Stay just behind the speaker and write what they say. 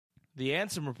The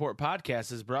Ansem Report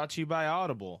podcast is brought to you by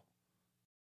Audible.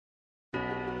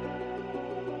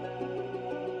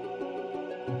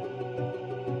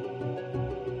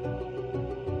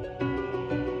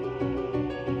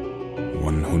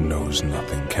 One who knows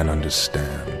nothing can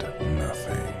understand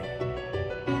nothing.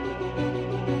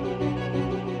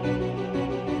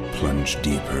 Plunge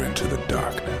deeper into the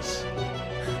darkness,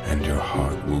 and your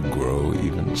heart will grow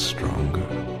even stronger.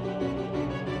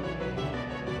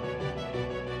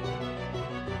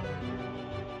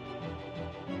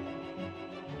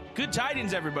 Good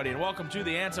tidings, everybody, and welcome to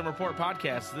the Ansem Report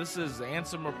podcast. This is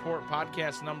Ansem Report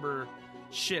podcast number...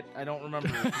 Shit, I don't remember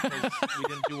because we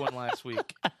didn't do one last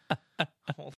week.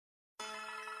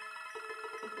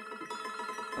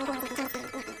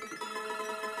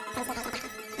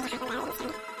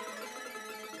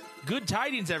 Good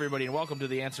tidings, everybody, and welcome to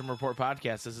the Ansem Report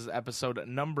podcast. This is episode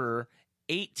number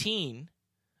 18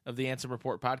 of the Ansem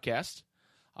Report podcast.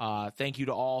 Thank you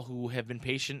to all who have been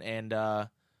patient and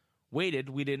waited.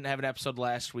 We didn't have an episode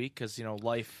last week because, you know,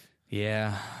 life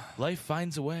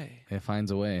finds a way. It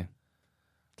finds a way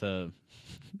to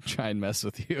try and mess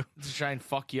with you. To try and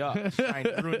fuck you up. To try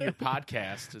and ruin your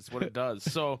podcast is what it does.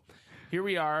 So here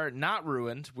we are, not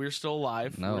ruined. We're still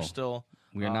alive. No,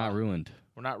 we're not ruined.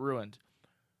 We're not ruined.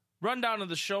 Rundown of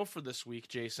the show for this week,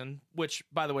 Jason, which,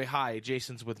 by the way, hi,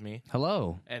 Jason's with me.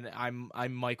 Hello. And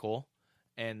I'm Michael,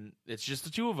 and it's just the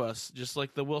two of us, just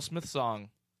like the Will Smith song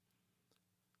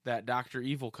that Dr.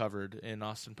 Evil covered in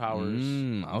Austin Powers.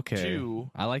 Okay. 2.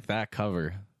 I like that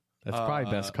cover. That's probably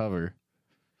best cover.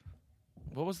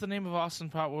 What was the name of Austin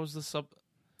Powers? What was the sub?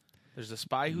 There's a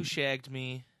Spy Who Shagged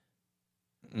Me.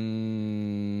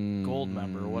 Gold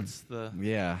member. What's the...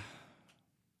 Yeah.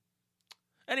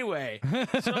 Anyway,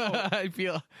 so I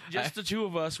feel just the two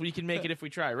of us, we can make it if we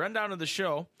try. Rundown of the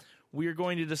show, we are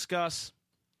going to discuss...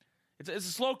 It's a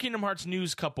slow Kingdom Hearts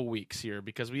news couple weeks here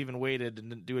because we even waited and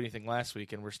didn't do anything last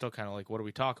week, and we're still kind of like, what do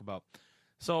we talk about?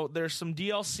 So there's some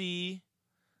DLC...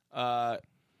 I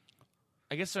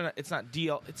guess it's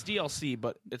DLC,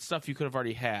 but it's stuff you could have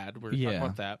already had. We're talking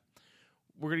about that.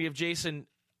 We're going to give Jason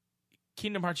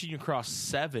Kingdom Hearts Union Cross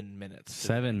 7 minutes.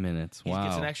 7 minutes. Wow. He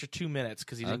gets an extra 2 minutes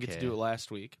because he didn't get to do it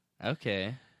last week.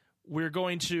 Okay. We're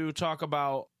going to talk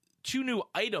about 2 new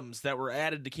items that were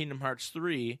added to Kingdom Hearts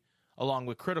 3 along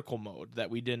with Critical Mode that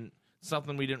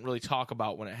something we didn't really talk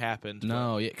about when it happened.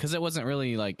 No, because it wasn't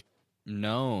really like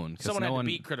known. Someone had to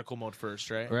beat Critical Mode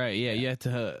first, right? Right, yeah. You had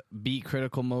to beat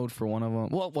Critical Mode for one of them.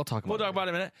 Well, we'll talk about it. We'll talk about it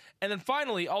in a minute. And then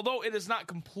finally, although it is not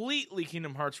completely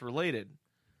Kingdom Hearts related,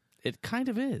 it kind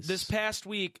of is. This past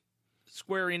week,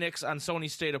 Square Enix on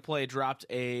Sony's State of Play dropped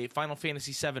a Final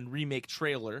Fantasy VII Remake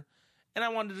trailer, and I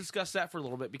wanted to discuss that for a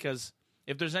little bit because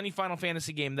if there's any Final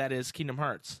Fantasy game that is Kingdom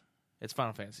Hearts, it's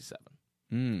Final Fantasy VII.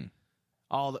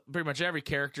 Pretty much every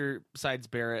character besides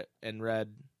Barrett and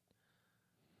Red,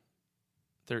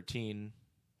 13,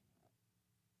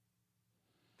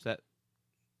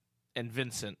 and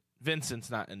Vincent. Vincent's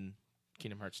not in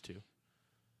Kingdom Hearts 2.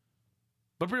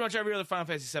 But pretty much every other Final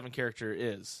Fantasy VII character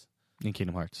is in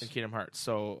Kingdom Hearts.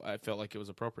 So I felt like it was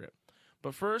appropriate.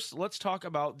 But first, let's talk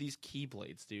about these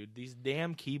Keyblades, dude. These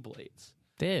damn Keyblades.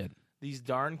 Dude. These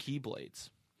darn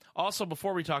Keyblades. Also,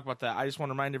 before we talk about that, I just want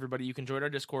to remind everybody you can join our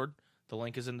Discord. The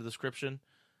link is in the description.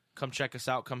 Come check us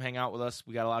out. Come hang out with us.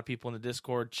 We got a lot of people in the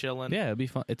Discord chilling. Yeah, it'll be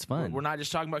fun. It's fun. We're not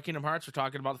just talking about Kingdom Hearts. We're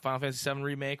talking about the Final Fantasy VII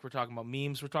Remake. We're talking about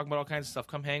memes. We're talking about all kinds of stuff.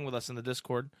 Come hang with us in the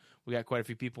Discord. We got quite a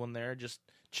few people in there just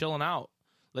chilling out.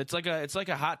 It's like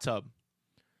a hot tub.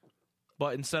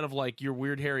 But instead of like your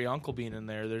weird hairy uncle being in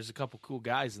there, there's a couple cool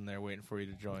guys in there waiting for you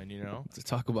to join, you know? To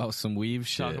talk about some weave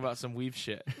shit.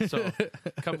 So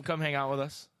come hang out with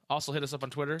us. Also hit us up on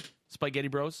Twitter, Spaghetti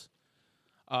Bros.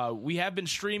 We have been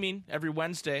streaming every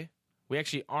Wednesday. We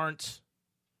actually aren't.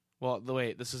 Well,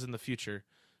 wait, this is in the future.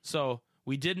 So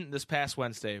we didn't this past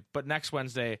Wednesday, but next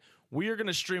Wednesday we are going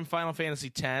to stream Final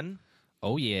Fantasy X.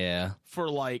 Oh yeah, for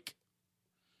like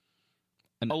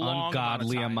an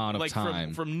ungodly amount of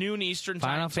time. From noon Eastern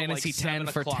Final time. Fantasy to like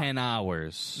X for 10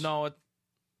 hours. No,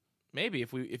 maybe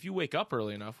if you wake up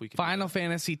early enough, we can. Final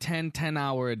Fantasy X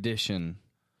 10-hour edition.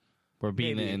 We're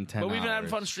beating it in 10 hours. But we've been having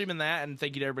fun streaming that, and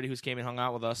thank you to everybody who's came and hung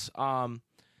out with us.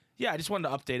 Yeah, I just wanted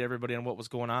to update everybody on what was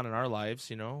going on in our lives.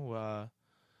 You know,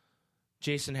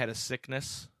 Jason had a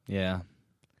sickness. Yeah,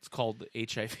 it's called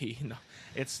HIV. No,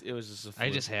 it was just a flu.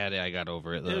 I just had it. I got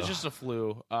over it, though. It was just a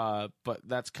flu. But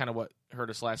that's kind of what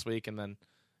hurt us last week, and then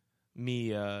me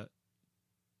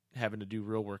having to do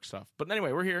real work stuff. But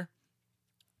anyway, we're here.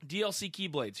 DLC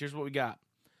Keyblades. Here's what we got.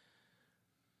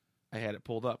 I had it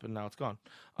pulled up, and now it's gone.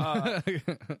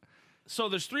 So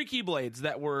there's 3 Keyblades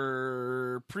that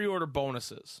were pre-order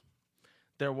bonuses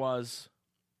There was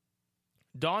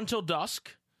Dawn Till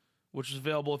Dusk, which was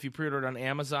available if you pre-ordered on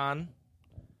Amazon.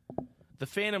 The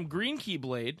Phantom Green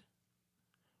Keyblade,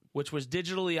 which was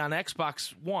digitally on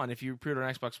Xbox One if you pre-ordered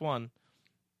on Xbox One.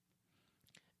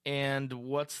 And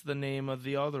what's the name of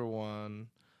the other one?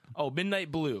 Oh,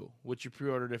 Midnight Blue, which you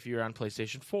pre-ordered if you're on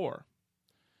PlayStation 4.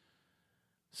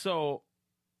 So,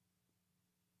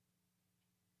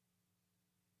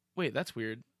 wait, that's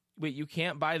weird. Wait, you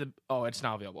can't buy the... Oh, it's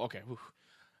now available. Okay. Whew.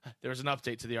 There was an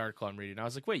update to the article I'm reading. I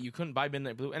was like, wait, you couldn't buy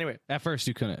Midnight Blue? Anyway. At first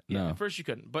you couldn't. Yeah, No. at first you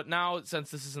couldn't. But now, since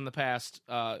this is in the past,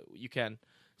 you can.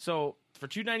 So, for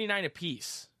 $2.99 a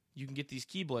piece, you can get these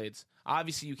Keyblades.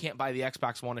 Obviously, you can't buy the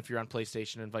Xbox One if you're on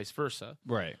PlayStation and vice versa.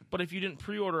 Right. But if you didn't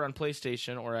pre-order on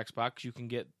PlayStation or Xbox, you can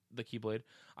get the Keyblade.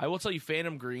 I will tell you,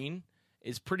 Phantom Green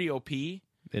is pretty OP.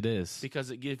 It is.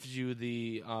 Because it gives you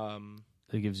the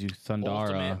It gives you Thundara.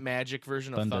 ultimate magic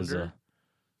version of Thundaza. Thunder,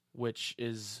 which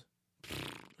is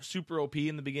super OP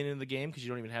in the beginning of the game because you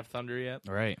don't even have Thunder yet.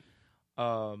 Right.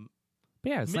 But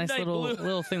yeah, it's a nice Midnight little Blue.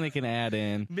 little thing they can add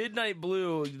in. Midnight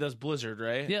Blue does Blizzard,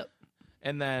 right? Yep.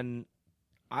 And then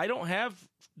I don't have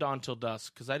Dawn Till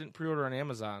Dusk because I didn't pre-order on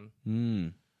Amazon.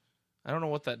 I don't know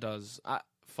what that does.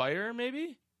 Fire,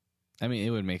 maybe? I mean, it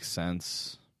would make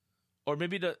sense. Or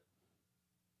maybe does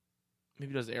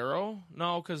Arrow?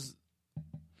 No, because...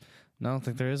 No, I don't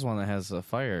think there is one that has a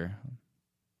fire.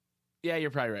 Yeah,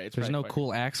 you're probably right. There's no Fire.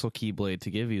 cool Axle Keyblade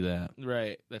to give you that.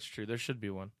 Right, that's true. There should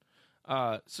be one.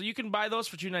 So you can buy those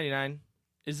for $2.99.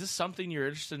 Is this something you're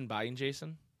interested in buying,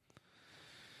 Jason?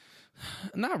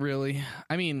 Not really.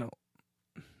 I mean,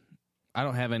 I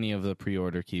don't have any of the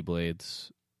pre-order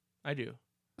Keyblades, I do.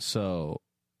 so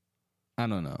I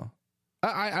don't know.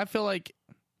 I feel like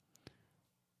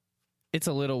it's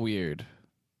a little weird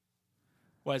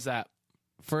Why is that?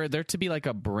 for there to be like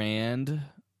a brand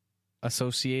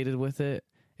associated with it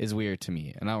is weird to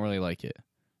me, and I don't really like it.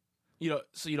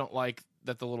 So you don't like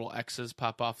that the little X's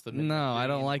pop off the No, I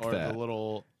don't like or that. the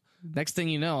little... Next thing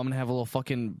you know, I'm gonna have a little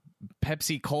fucking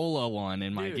Pepsi Cola one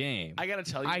in my Dude, game. I gotta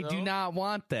tell you, I though, do not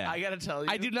want that. I gotta tell you,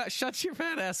 I do not. Shut your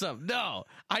fat ass up. No,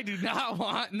 I do not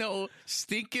want no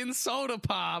stinking soda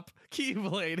pop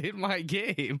Keyblade in my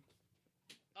game.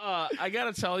 I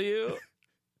gotta tell you,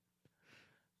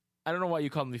 I don't know why you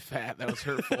called me fat. That was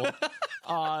hurtful.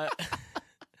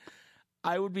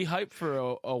 I would be hyped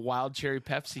for a wild cherry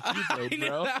Pepsi Keyblade, I knew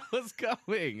bro. that was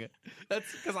coming.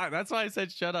 That's why I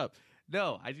said shut up.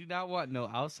 No, I do not want no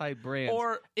outside brands.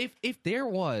 Or if there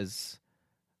was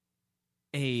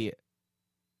a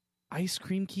ice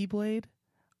cream Keyblade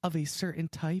of a certain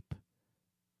type,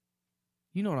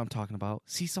 you know what I'm talking about.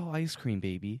 Seesaw ice cream,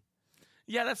 baby.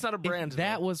 yeah, that's not a brand. If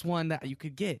that though. was one that you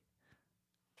could get,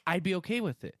 I'd be okay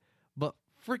with it. But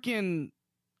freaking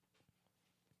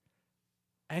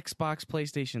Xbox,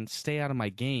 PlayStation, stay out of my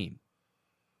game.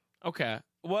 Okay.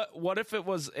 What if it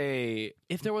was a...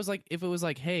 If it was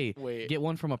like, hey, Wait. get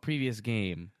one from a previous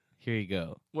game. Here you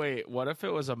go. Wait, what if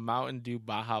it was a Mountain Dew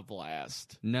Baja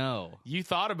Blast? No. You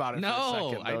thought about it for a No,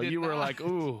 second, I though. did You were not. like,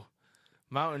 ooh,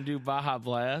 Mountain Dew Baja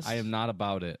Blast. I am not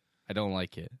about it. I don't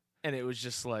like it. And it was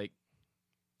just like,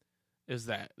 it was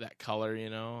that color,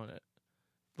 and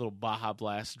little Baja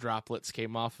Blast droplets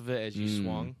came off of it as you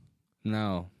swung.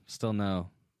 No. Still no.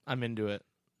 I'm into it.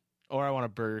 Or I want a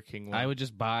Burger King one. I would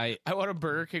just buy... I want a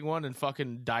Burger King one and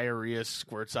fucking diarrhea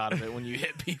squirts out of it when you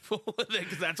hit people with it,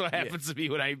 because that's what happens to me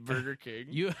when I eat Burger King.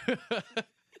 You...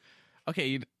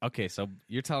 Okay, so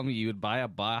you're telling me you would buy a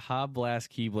Baja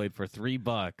Blast Keyblade for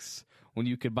 $3 when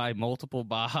you could buy multiple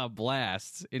Baja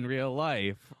Blasts in real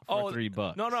life for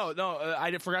 $3? No.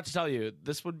 I forgot to tell you.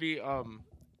 This would be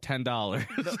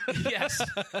 $10. yes.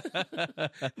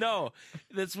 No,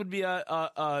 this would be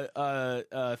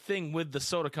a thing with the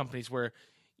soda companies where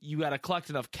you got to collect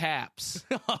enough caps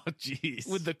Oh, jeez.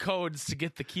 with the codes to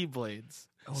get the Keyblades.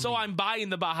 So I'm buying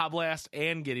the Baja Blast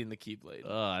and getting the Keyblade.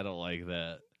 Oh, I don't like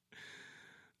that.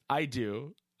 I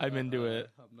do. I'm into it.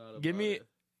 I'm not Give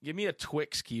me a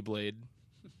Twix Keyblade.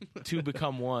 Two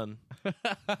become one.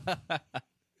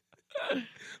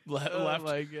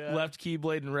 Left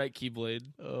Keyblade and right Keyblade.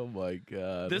 Oh my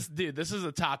god. This is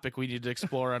a topic we need to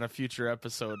explore on a future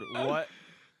episode.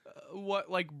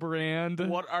 What like brand?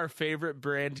 What our favorite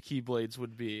brand Keyblades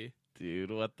would be.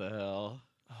 Dude, what the hell?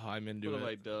 Oh, I'm into What it. have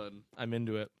I done? I'm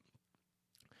into it.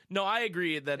 No, I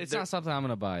agree that It's not something I'm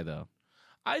gonna buy though.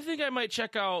 I think I might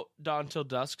check out Dawn Till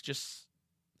Dusk just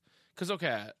because.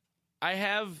 Okay, I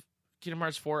have Kingdom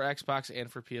Hearts 4 Xbox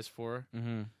and for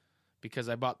PS4 because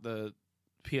I bought the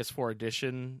PS4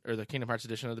 edition or the Kingdom Hearts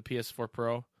edition of the PS4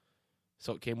 Pro,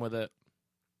 so it came with it.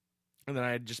 And then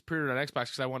I just pre-ordered on Xbox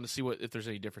because I wanted to see if there's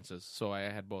any differences. So I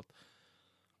had both.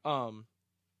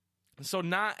 So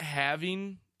not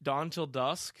having Dawn Till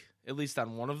Dusk, at least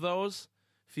on one of those,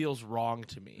 feels wrong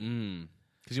to me.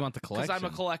 Because you want the collection. Because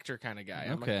I'm a collector kind of guy.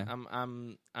 Okay.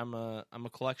 I'm a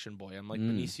collection boy. I'm like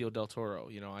Benicio del Toro.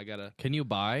 You know, I gotta. Can you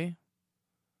buy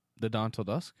the Dawn Till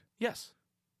Dusk? Yes.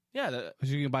 Yeah. So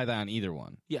you can buy that on either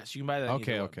one. Yes, you can buy that. On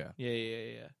Okay. either Okay. One.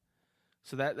 Yeah.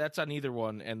 So that's on either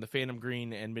one, and the Phantom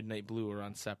Green and Midnight Blue are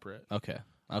on separate. Okay.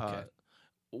 Okay.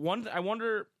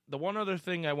 The one other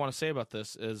thing I want to say about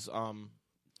this is,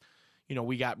 you know,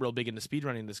 we got real big into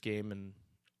speedrunning this game, and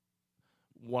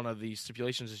one of the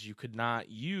stipulations is you could not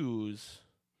use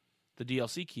the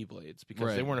DLC Keyblades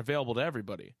because they weren't available to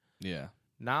everybody. Yeah.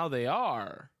 Now they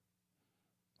are.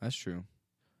 That's true.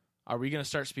 Are we going to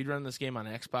start speedrunning this game on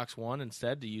Xbox One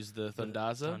instead to use the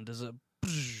Thundaza?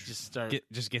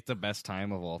 Just get the best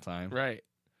time of all time. Right.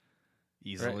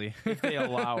 Easily. Right. If they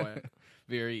allow it.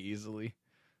 Very easily.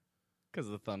 Because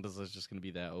the Thundaza is just going to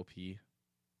be that OP.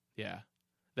 Yeah.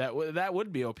 That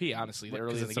would be OP, honestly.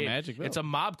 Early in the game. Magic build. It's a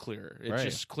mob clear. It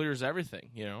just clears everything,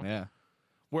 you know? Yeah.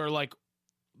 Where, like,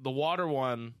 the water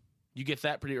one, you get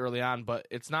that pretty early on, but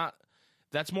it's not...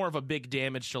 That's more of a big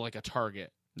damage to, like, a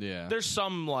target. Yeah. There's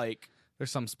some, like...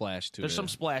 There's some splash to it. There's some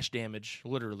splash damage,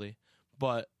 literally.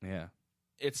 But yeah,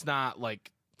 it's not,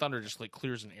 like, thunder just, like,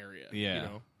 clears an area. Yeah. You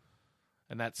know?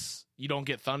 And that's... You don't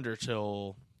get thunder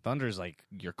till... Thunder's like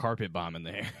your carpet bomb in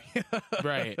there.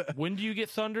 Right. When do you get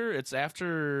thunder? It's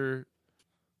after...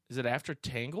 Is it after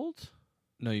Tangled?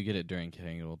 No, you get it during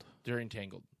Tangled. During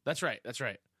Tangled. That's right.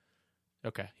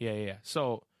 Okay. Yeah.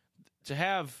 So, to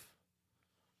have...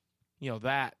 You know,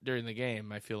 that during the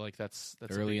game, I feel like that's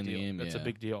early a big in the deal. game. That's a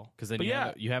big deal. Because then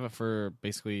you have it for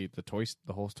basically the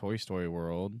whole Toy Story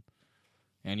world,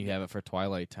 and you have it for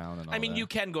Twilight Town and all. I mean, that. you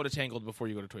can go to Tangled before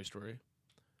you go to Toy Story,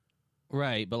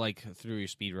 right? But like through your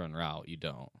speedrun route, you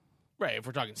don't. Right. If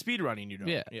we're talking speedrunning, you don't.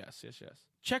 Yeah. Yes.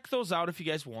 Check those out if you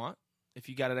guys want. If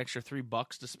you got an extra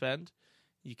 $3 to spend,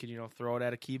 you can throw it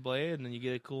at a Keyblade, and then you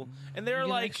get a cool. And they're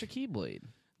like extra Keyblade.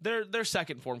 They're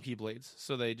second form Keyblades,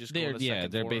 so they just go to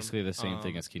second they're form, basically the same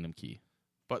thing as Kingdom Key.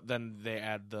 But then they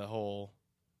add the whole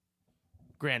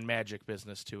Grand Magic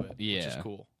business to it, which is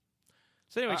cool.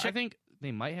 So anyway, I think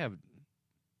they might have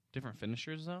different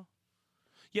finishers though.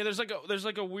 Yeah, there's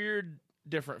like a weird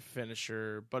different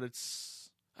finisher, but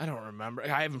it's I don't remember.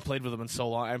 I haven't played with them in so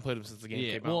long. I haven't played them since the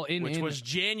game came out, which was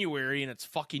January, and it's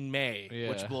fucking May,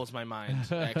 which blows my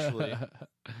mind actually.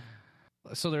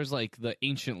 So there's like the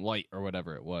Ancient Light or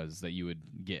whatever it was that you would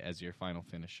get as your final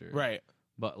finisher, right?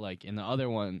 But like in the other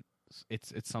one,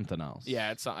 it's something else.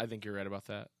 Yeah, I think you're right about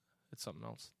that. It's something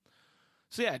else.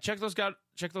 So yeah, check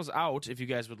those out if you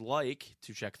guys would like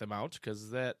to check them out,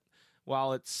 because that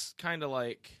while it's kind of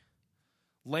like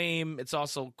lame, it's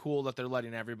also cool that they're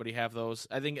letting everybody have those.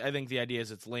 I think the idea is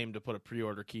it's lame to put a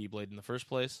pre-order Keyblade in the first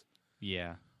place.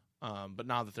 Yeah. But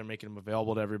now that they're making them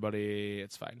available to everybody,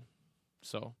 it's fine.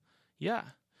 So. Yeah,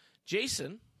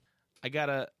 Jason, I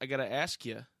gotta ask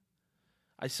you.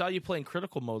 I saw you playing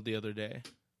Critical Mode the other day.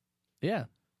 Yeah.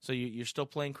 So you're still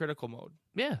playing Critical Mode?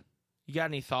 Yeah. You got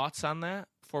any thoughts on that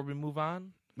before we move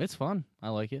on? It's fun. I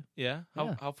like it. Yeah.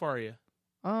 How far are you?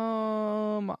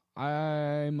 I'm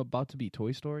about to beat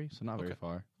Toy Story, so not very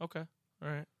far. Okay. All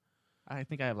right. I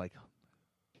think I have like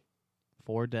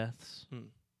 4 deaths.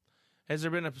 Has there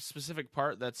been a specific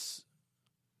part that's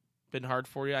been hard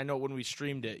for you? I know when we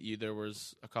streamed it, there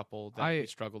was a couple that we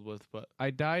struggled with, but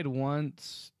I died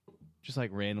once, just like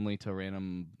randomly to a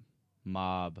random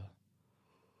mob.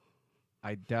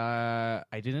 I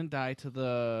didn't die to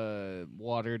the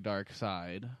water dark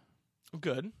side.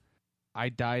 Good. I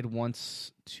died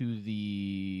once to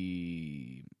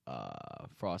the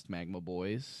Frost Magma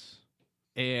Boys,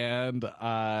 and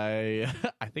I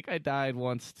think I died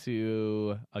once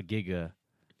to a Giga.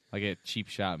 Like it cheap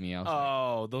shot me.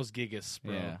 Those Gigas,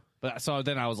 bro. Yeah. But so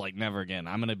then I was like, never again.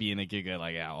 I'm gonna be in a Giga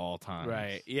like at all times.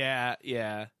 Right.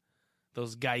 Yeah.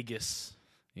 Those Gigas.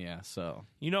 Yeah. So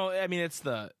I mean, it's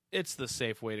the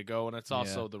safe way to go, and it's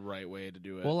also the right way to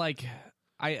do it. Well, like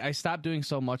I stopped doing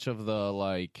so much of the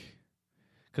like,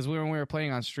 because when we were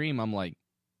playing on stream, I'm like,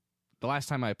 the last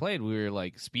time I played, we were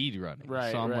like speed running.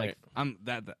 Right. So I'm like,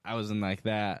 I was in like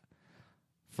that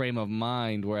frame of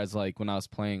mind. Whereas like when I was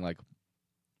playing like,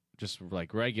 just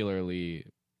like regularly,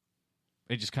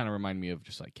 it just kind of reminded me of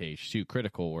just like shoot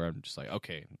Critical, where I'm just like,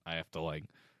 okay, I have to like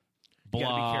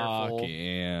block be careful.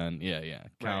 and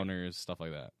counters, stuff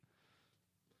like that.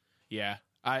 Yeah,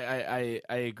 I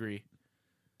agree.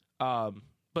 But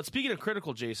speaking of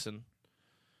Critical, Jason,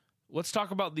 let's talk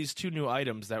about these 2 new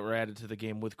items that were added to the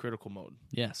game with Critical Mode.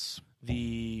 Yes,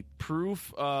 the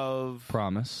Proof of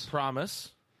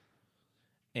Promise,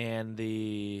 and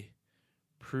the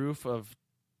Proof of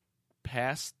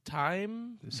past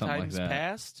time? Something times like that.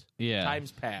 past? Yeah.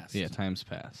 Times past. Yeah, times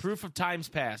past. Proof of times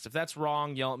past. If that's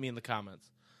wrong, yell at me in the comments.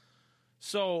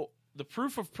 So the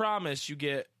proof of promise you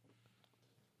get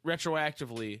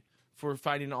retroactively for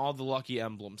finding all the lucky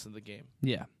emblems in the game.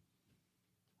 Yeah.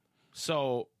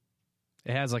 So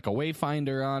it has like a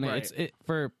wayfinder on it.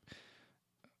 Right.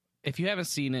 If you haven't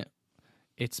seen it,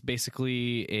 it's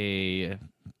basically a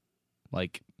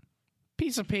like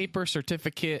piece of paper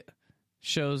certificate.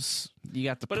 Shows you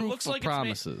got the proof it looks of like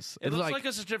promises. It looks like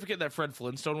a certificate that Fred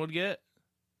Flintstone would get,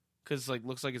 because like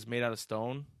looks like it's made out of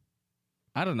stone.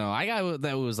 I don't know. I got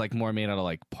that was like more made out of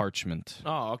like parchment.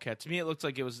 Oh, okay. To me, it looked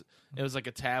like it was like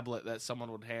a tablet that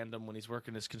someone would hand him when he's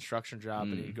working his construction job,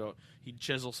 and he'd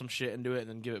chisel some shit into it and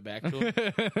then give it back to him.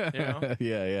 You know?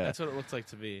 Yeah. That's what it looks like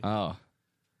to me. Oh.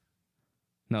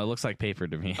 No, it looks like paper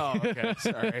to me. Oh, okay.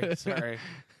 Sorry.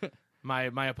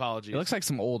 My apologies. It looks like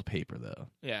some old paper though.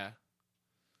 Yeah.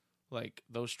 Like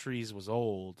those trees was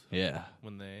old. Yeah.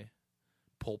 When they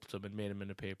pulped them and made them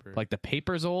into paper. Like the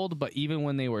paper's old, but even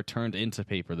when they were turned into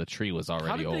paper, the tree was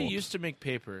already old. How did they used to make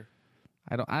paper?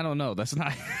 I don't know. That's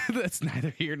not that's neither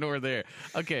here nor there.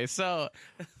 Okay, so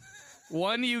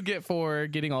one you get for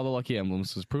getting all the lucky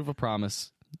emblems is proof of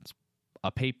promise. It's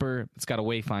a paper. It's got a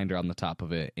wayfinder on the top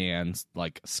of it and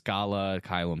like Scala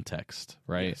Kylum text,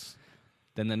 right? Yes.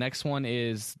 Then the next one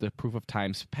is the proof of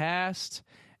times past,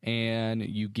 and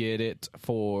you get it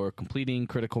for completing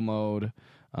critical mode.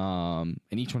 And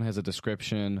each one has a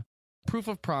description. Proof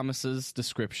of promises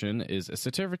description is a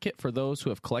certificate for those who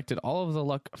have collected all of the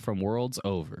luck from worlds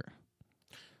over.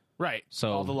 Right.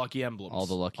 So all the lucky emblems. All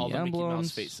the lucky Mickey Mouse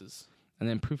emblems. faces. And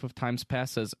then proof of times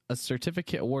past says a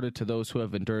certificate awarded to those who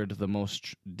have endured the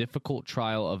most difficult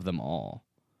trial of them all.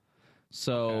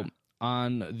 So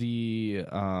on the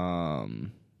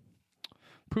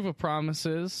proof of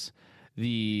promises,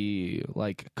 the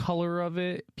like color of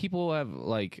it, people have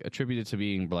like attributed to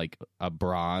being like a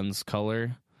bronze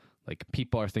color. Like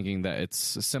people are thinking that it's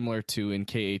similar to in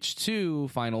KH2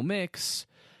 Final Mix,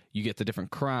 you get the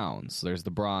different crowns. There's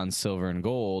the bronze, silver, and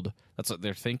gold. That's what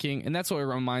they're thinking, and that's what it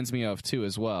reminds me of too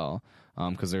as well.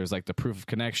 Because there's like the proof of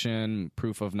connection,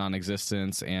 proof of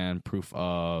non-existence, and proof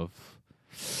of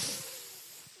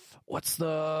what's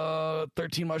the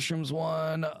 13 mushrooms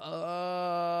one?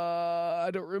 I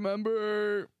don't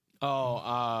remember.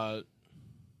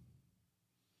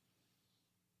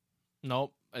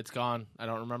 Nope, it's gone. I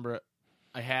don't remember it.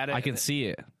 I had it. I can see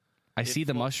it. I see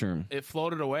the mushroom. It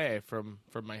floated away from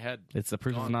my head. It's the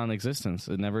proof of non-existence.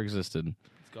 It never existed.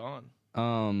 It's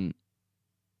gone.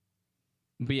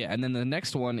 But yeah, and then the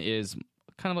next one is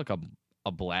kind of like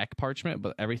a black parchment,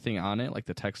 but everything on it, like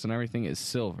the text and everything, is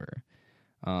silver.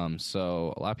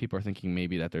 So a lot of people are thinking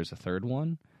maybe that there's a third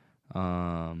one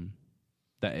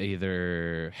that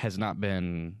either has not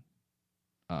been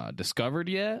discovered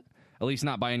yet, at least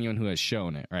not by anyone who has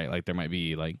shown it, right? Like there might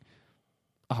be like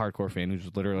a hardcore fan who's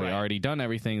literally already done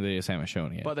everything, they just haven't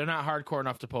shown it yet. But they're not hardcore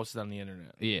enough to post it on the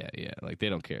internet. Yeah, like they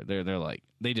don't care. They're like,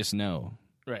 they just know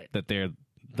that they're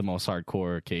the most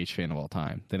hardcore KH fan of all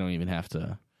time. They don't even have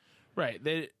to. Right.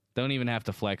 They don't even have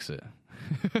to flex it.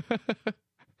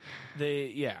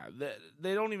 They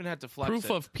don't even have to flex Proof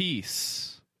it. of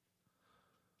peace.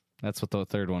 That's what the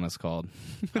third one is called.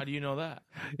 How do you know that?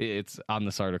 It's on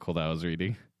this article that I was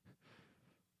reading.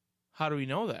 How do we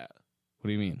know that? What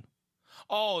do you mean?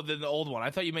 Oh, the old one.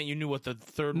 I thought you meant you knew what the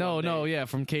third one No,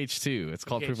 from KH2. It's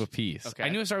called Proof of Peace. Okay. I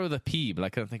knew it started with a P, but I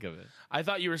couldn't think of it. I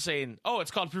thought you were saying, it's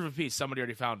called Proof of Peace. Somebody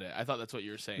already found it. I thought that's what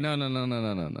you were saying. No.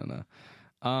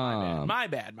 My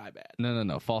bad.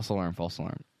 No. False alarm.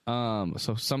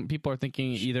 So some people are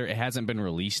thinking either it hasn't been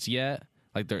released yet,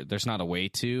 like there's not a way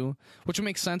to, which would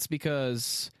make sense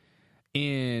because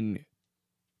in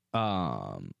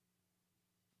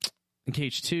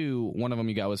KH2, one of them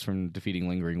you got was from defeating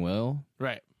Lingering Will.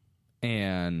 Right.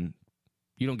 And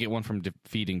you don't get one from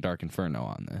defeating Dark Inferno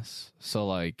on this. So,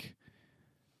 like...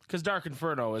 Because Dark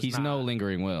Inferno is He's no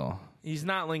Lingering Will. He's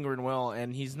not Lingering Will,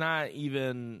 and he's not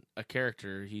even a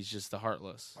character. He's just the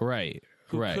Heartless. Right.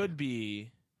 Who could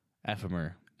be...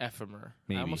 Ephemer.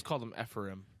 Maybe. I almost called him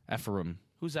Ephraim.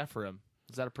 Who's Ephraim?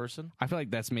 Is that a person? I feel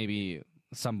like that's maybe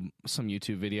some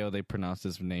YouTube video they pronounced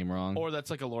his name wrong. Or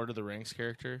that's like a Lord of the Rings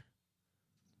character.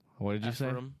 What did you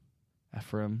say?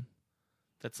 Ephraim.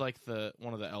 That's like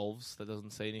one of the elves that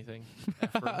doesn't say anything.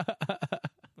 Ephraim.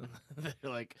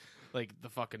 They're like the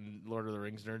fucking Lord of the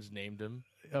Rings nerds named him.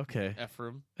 Okay.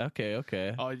 Ephraim.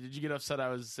 Okay. Oh, did you get upset I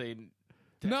was saying...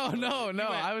 No.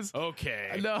 I was...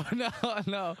 Okay. No.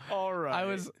 All right. I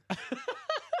was...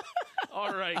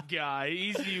 All right, guy.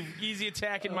 Easy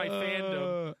attacking my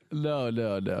fandom. No,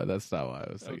 that's not what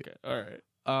I was thinking. Okay,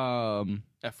 all right.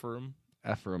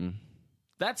 Ephraim.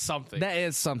 That's something. That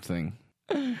is something.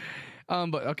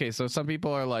 But okay, so some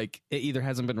people are like, it either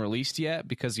hasn't been released yet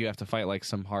because you have to fight like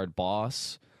some hard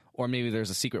boss, or maybe there's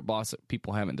a secret boss that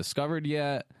people haven't discovered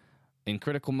yet in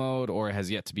critical mode, or it has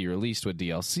yet to be released with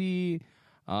DLC,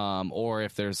 or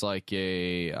if there's like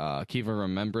a Key of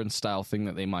Remembrance style thing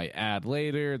that they might add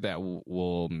later that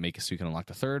will make it so you can unlock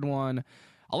the third one.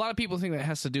 A lot of people think that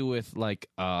has to do with like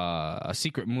a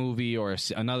secret movie or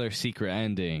another secret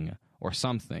ending or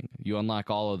something. You unlock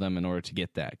all of them in order to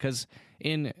get that. Because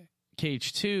in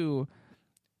KH2,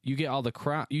 you get all the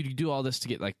crown. You do all this to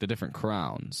get like the different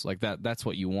crowns. Like that's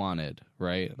what you wanted,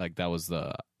 right? Like that was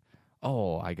the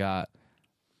I got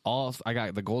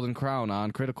the golden crown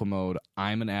on critical mode.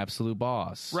 I'm an absolute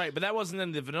boss. Right, but that wasn't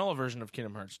in the vanilla version of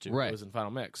Kingdom Hearts 2. Right. It was in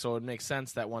Final Mix. So it makes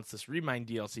sense that once this Remind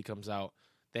DLC comes out,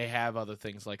 they have other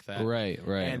things like that. Right.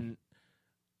 And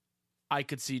I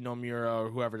could see Nomura or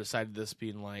whoever decided this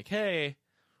being like, hey,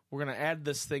 we're going to add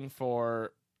this thing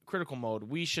for critical mode.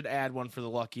 We should add one for the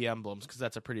Lucky Emblems because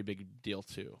that's a pretty big deal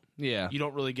too. Yeah. You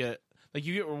don't really get... Like,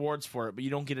 you get rewards for it, but you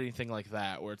don't get anything like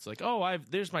that, where it's like,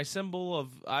 there's my symbol of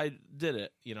I did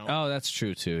it, you know? Oh, that's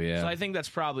true, too, yeah. So I think that's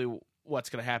probably what's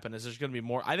going to happen, is there's going to be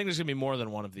more. I think there's going to be more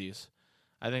than one of these.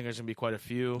 I think there's going to be quite a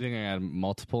few. You think I add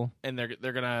multiple? And they're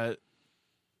going to...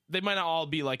 They might not all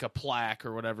be like a plaque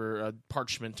or whatever, a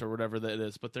parchment or whatever that it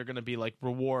is, but they're going to be like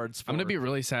rewards for... I'm going to be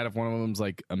really sad if one of them's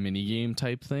like a mini-game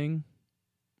type thing.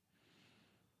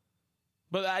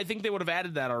 But I think they would have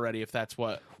added that already if that's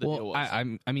what the deal was. I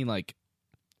mean, like...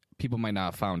 People might not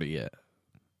have found it yet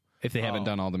if they haven't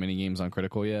done all the mini games on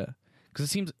critical yet. Because it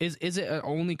seems is it an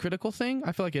only critical thing?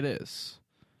 I feel like it is.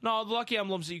 No, the Lucky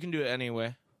Emblems, you can do it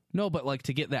anyway. No, but like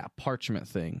to get that parchment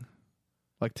thing,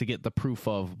 like to get the proof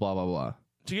of blah blah blah.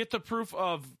 To get the proof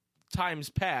of times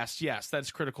past, yes,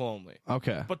 that's critical only.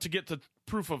 Okay, but to get the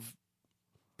proof of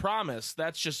promise,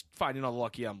 that's just finding all the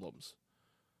Lucky Emblems.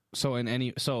 So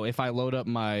if I load up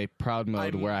my Proud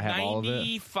mode where I have all of it,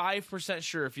 95%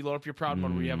 sure if you load up your Proud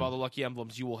mode where you have all the Lucky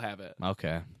Emblems, you will have it.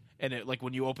 Okay. And it, like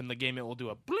when you open the game, it will do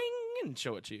a bling and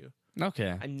show it to you.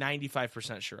 Okay. I'm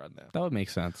 95% sure on that. That would make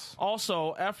sense.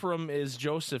 Also, Ephraim is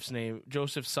Joseph's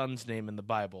son's name in the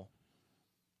Bible.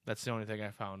 That's the only thing I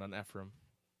found on Ephraim.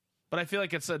 But I feel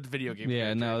like it's a video game.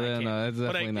 Yeah, no, that's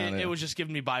definitely not it. It was just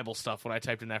giving me Bible stuff when I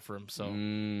typed in Ephraim. So,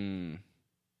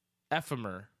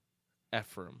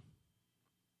 Ephraim.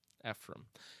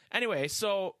 Anyway,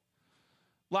 so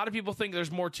a lot of people think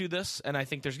there's more to this, and I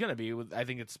think there's going to be. I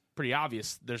think it's pretty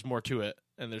obvious there's more to it,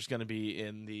 and there's going to be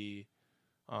in the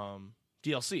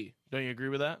DLC. Don't you agree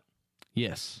with that?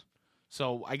 Yes.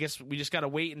 So I guess we just got to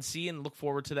wait and see and look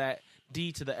forward to that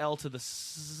D to the L to the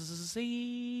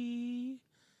C.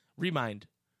 Remind.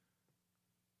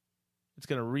 It's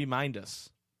going to remind us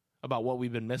about what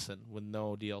we've been missing with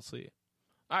no DLC.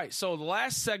 All right, so the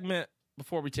last segment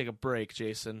before we take a break,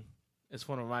 Jason, is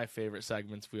one of my favorite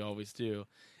segments we always do.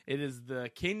 It is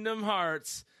the Kingdom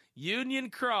Hearts Union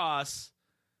Cross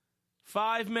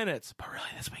 5 minutes, but really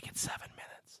this week it's 7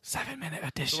 minutes. 7-minute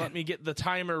edition. So let me get the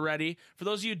timer ready. For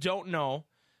those of you who don't know,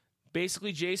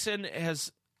 basically Jason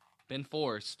has been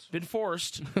forced.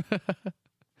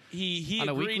 He on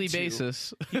a weekly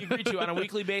basis. He agreed to, on a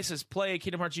weekly basis, play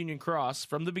Kingdom Hearts Union Cross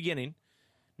from the beginning.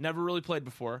 Never really played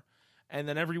before. And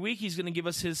then every week he's going to give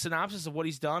us his synopsis of what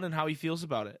he's done and how he feels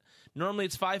about it. Normally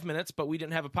it's 5 minutes, but we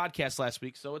didn't have a podcast last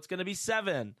week, so it's going to be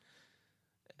 7.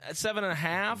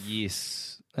 7.5?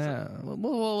 Yes.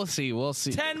 We'll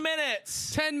see. 10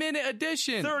 minutes. 10-minute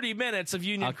edition. 30 minutes of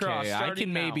Union Cross. I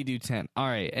can maybe do 10. All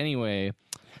right. Anyway,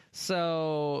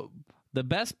 so the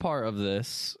best part of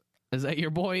this is that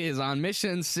your boy is on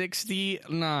mission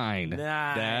 69. Nice.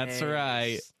 That's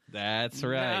right.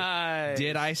 Nice.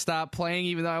 Did I stop playing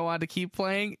even though I wanted to keep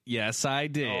playing? Yes, I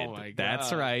did. Oh my God.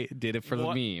 That's right. Did it for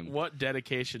the meme. What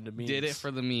dedication to memes. Did it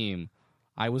for the meme.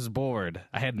 I was bored.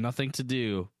 I had nothing to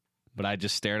do, but I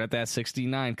just stared at that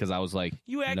 69 because I was like,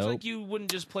 you act nope. like you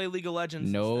wouldn't just play League of Legends.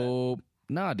 Nope.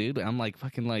 Nah, dude. I'm like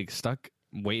fucking like stuck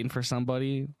waiting for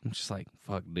somebody. I'm just like,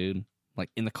 fuck, dude. Like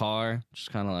in the car,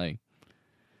 just kind of like,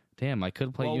 damn, I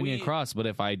could play Union Cross, but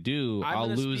if I do, I'll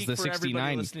lose the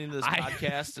 69. Listening to this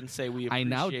podcast and say we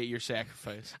appreciate your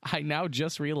sacrifice. I now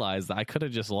just realized that I could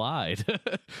have just lied.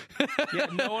 Yeah,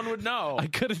 no one would know. I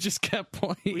could have just kept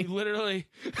playing. We literally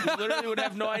would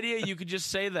have no idea. You could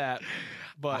just say that.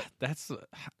 But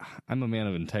I'm a man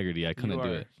of integrity. I couldn't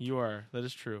do it. You are. That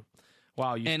is true.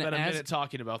 Wow, you spent a minute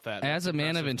talking about that. As a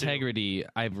man of integrity,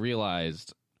 I've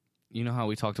realized, you know how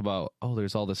we talked about,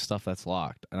 there's all this stuff that's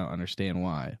locked. I don't understand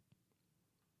why.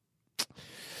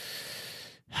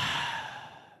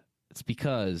 It's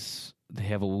because they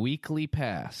have a weekly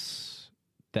pass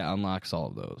that unlocks all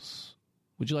of those.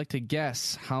 Would you like to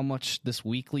guess how much this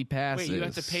weekly pass is? Wait, you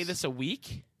have to pay this a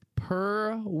week?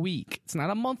 Per week. It's not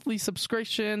a monthly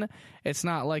subscription. It's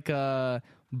not like a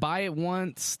buy it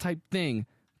once type thing.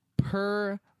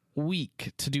 Per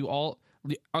week to do all.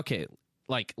 Okay,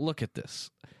 like, look at this.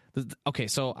 Okay,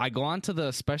 so I go on to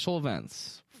the special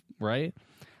events, right?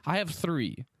 I have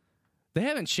 3. They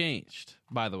haven't changed,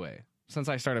 by the way, since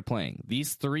I started playing.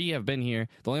 These 3 have been here.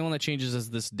 The only one that changes is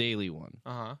this daily one.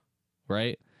 Uh-huh.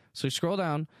 Right? So you scroll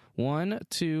down. 1,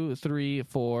 2, 3,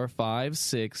 4, 5,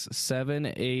 6,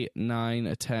 7, 8,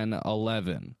 9, 10,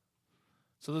 11.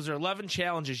 So those are 11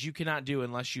 challenges you cannot do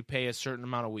unless you pay a certain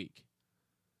amount a week.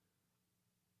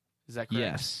 Is that correct?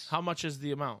 Yes. How much is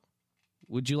the amount?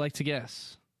 Would you like to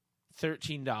guess?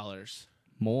 $13.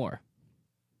 More.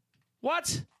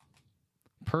 What?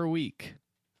 Per week.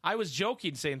 I was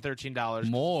joking saying $13.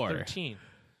 More. 13.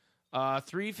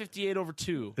 $3.58 over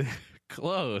 2.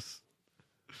 Close.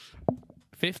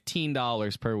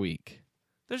 $15 per week.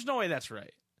 There's no way that's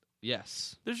right.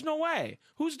 Yes. There's no way.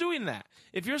 Who's doing that?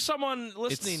 If you're someone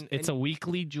listening... It's a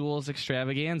weekly jewels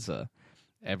extravaganza.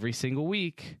 Every single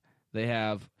week, they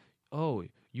have,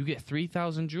 you get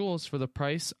 3,000 jewels for the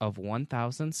price of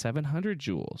 1,700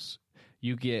 jewels.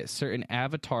 You get certain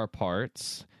avatar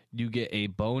parts, you get a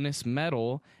bonus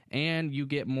medal, and you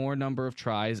get more number of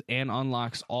tries and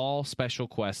unlocks all special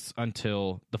quests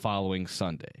until the following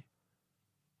Sunday.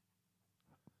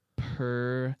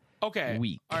 Per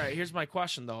week. All right, here's my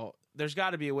question, though. There's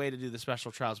got to be a way to do the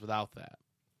special trials without that.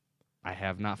 I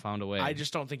have not found a way. I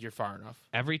just don't think you're far enough.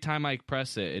 Every time I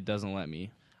press it, it doesn't let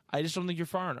me. I just don't think you're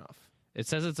far enough. It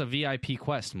says it's a VIP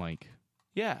quest, Mike.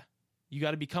 Yeah. You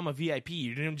got to become a VIP.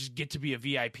 You didn't just get to be a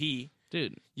VIP.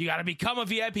 Dude. You got to become a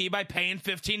VIP by paying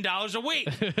 $15 a week.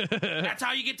 That's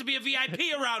how you get to be a VIP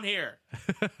around here.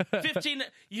 15.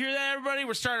 You hear that, everybody?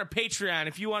 We're starting a Patreon.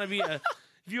 If you want to be a...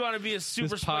 If you want to be a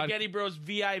Super Spaghetti Bros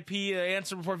VIP,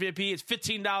 Answer Before VIP, it's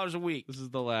 $15 a week. This is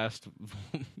the last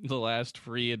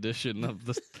free edition of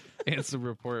the Answer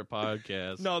Report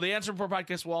podcast. No, the Answer Report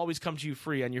podcast will always come to you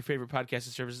free on your favorite podcasting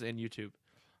services and YouTube.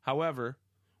 However,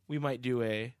 we might do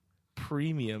a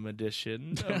premium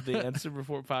edition of the Answer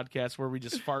Report podcast where we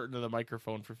just fart into the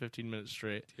microphone for 15 minutes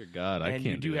straight. Dear God, I can't do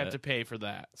that. And you do have to pay for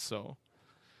that. So,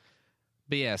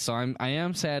 but yeah, so I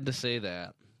am sad to say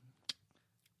that.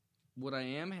 What I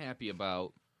am happy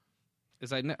about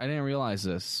is I didn't realize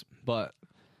this, but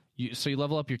you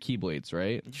level up your Keyblades,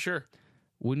 right? Sure.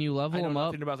 When you level them up,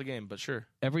 nothing about the game, but sure.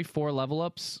 Every 4 level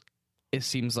ups, it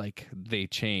seems like they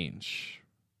change.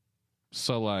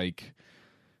 So like,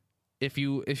 if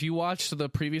you watched the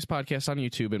previous podcast on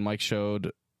YouTube and Mike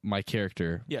showed my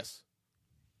character, yes,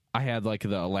 I had like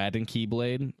the Aladdin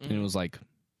Keyblade, and it was like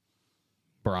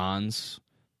bronze.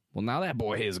 Well, now that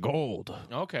boy is gold.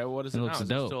 Okay, what is it now? Looks is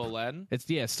dope. It still Aladdin?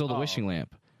 It's still the wishing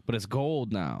lamp, but it's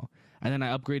gold now. And then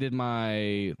I upgraded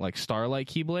my like Starlight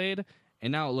Keyblade,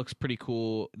 and now it looks pretty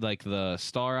cool. Like the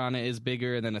star on it is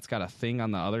bigger, and then it's got a thing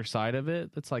on the other side of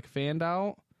it that's like fanned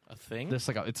out. A thing? It's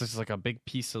just like a big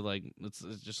piece of like it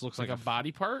just looks like a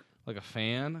body part, like a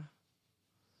fan.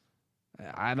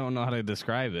 I don't know how to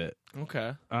describe it.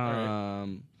 Okay.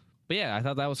 But yeah, I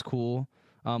thought that was cool.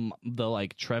 The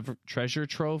like treasure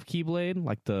trove Keyblade,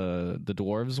 like the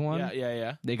dwarves one.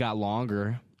 Yeah. They got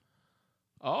longer.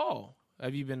 Oh,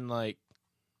 have you been like?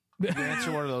 Did you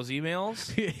answer one of those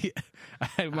emails?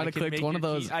 I might have clicked one of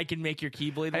those. I can make your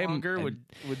Keyblade longer. Would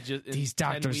just these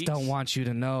doctors don't want you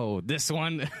to know this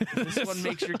one. This one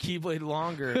makes your Keyblade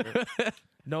longer.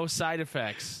 No side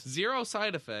effects. 0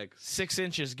 side effects. 6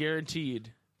 inches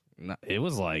guaranteed. No, it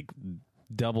was like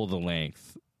double the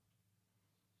length.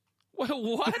 What?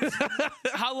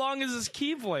 How long is this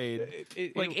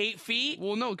Keyblade? Like 8 feet?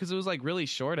 Well, no, because it was like really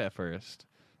short at first.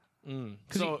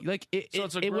 So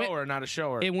it's a grower, not a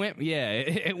shower. It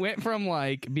went from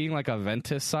like being like a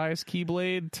Ventus sized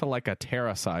Keyblade to like a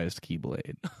Terra sized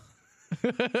Keyblade.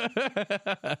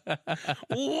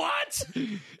 What?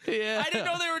 Yeah, I didn't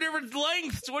know there were different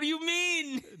lengths. What do you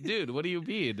mean, dude? What do you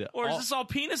mean? Or is this all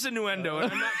penis innuendo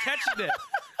and I'm not catching it?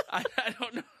 I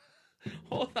don't know.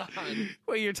 Hold on.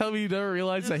 Wait, you're telling me you never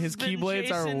realized that his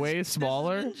Keyblades are way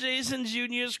smaller? This Jason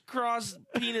Jr.'s cross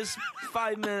penis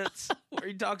 5 minutes where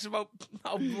he talks about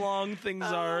how long things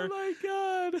are. Oh my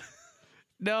God.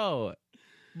 No.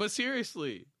 But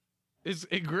seriously,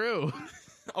 it grew.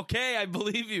 Okay, I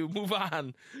believe you. Move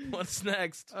on. What's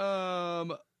next?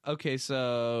 Okay,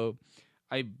 so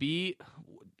I beat...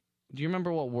 Do you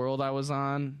remember what world I was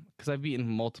on? Because I've beaten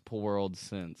multiple worlds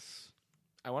since.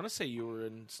 I want to say you were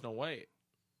in Snow White.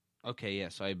 Okay, yeah,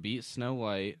 so I beat Snow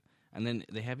White. and then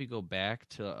they have you go back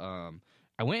to.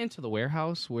 I went into the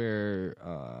warehouse where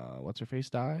what's her face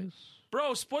dies.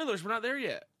 Bro, spoilers. We're not there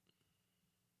yet.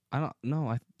 I don't know.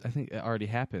 I think it already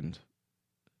happened,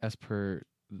 as per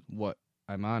what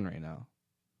I'm on right now.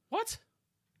 What?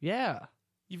 Yeah,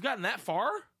 You've gotten that far?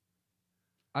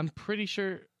 I'm pretty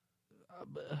sure.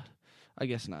 I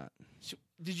guess not.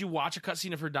 Did you watch a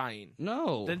cutscene of her dying?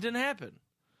 No, That didn't happen.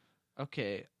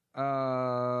 Okay.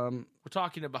 We're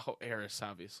talking about Eris,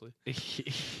 obviously.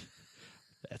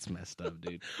 That's messed up,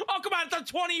 dude. Oh, come on.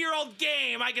 It's a 20-year-old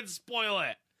game. I can spoil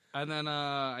it. And then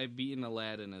I've beaten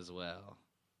Aladdin as well.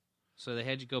 So they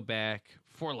had you go back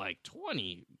for like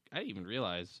 20. I didn't even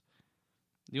realize.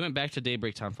 You went back to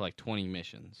Daybreak Town for like 20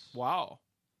 missions. Wow.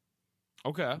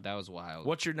 Okay. That was wild.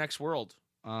 What's your next world?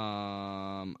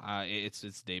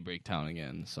 It's Daybreak Town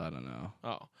again, so I don't know.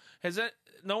 Oh.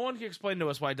 No one can explain to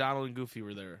us why Donald and Goofy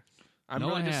were there. I'm No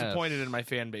really one has. disappointed in my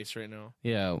fan base right now.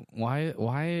 Yeah,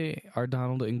 why are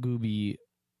Donald and Gooby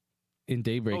in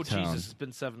Daybreak Town? Jesus, it's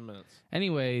been 7 minutes.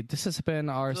 Anyway, this has been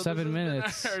our So 7 this has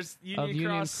minutes been our of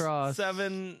Union Cross.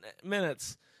 7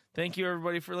 minutes. Thank you,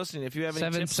 everybody, for listening. If you have any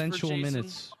 7 tips sensual for Jason,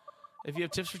 minutes. if you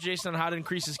have tips for Jason on how to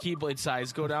increase his Keyblade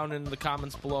size, go down in the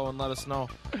comments below and let us know.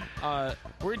 We're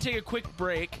going to take a quick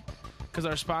break because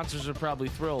our sponsors are probably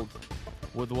thrilled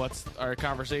with what our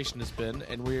conversation has been,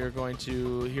 and we are going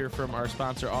to hear from our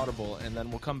sponsor, Audible, and then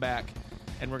we'll come back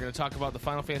and we're going to talk about the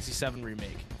Final Fantasy VII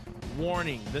Remake.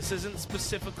 Warning, this isn't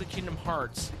specifically Kingdom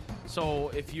Hearts, so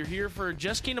if you're here for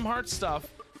just Kingdom Hearts stuff,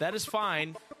 that is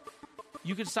fine.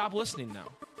 You can stop listening now.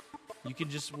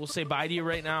 We'll say bye to you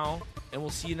right now, and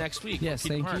we'll see you next week. Yes,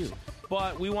 Kingdom thank Hearts. you.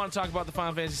 But we want to talk about the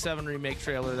Final Fantasy VII Remake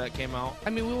trailer that came out. I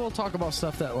mean, we will talk about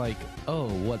stuff that, like,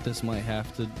 what this might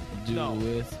have to do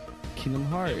with Kingdom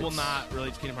Hearts. It will not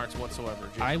relate to Kingdom Hearts whatsoever.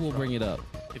 I will bring it up.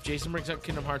 If Jason brings up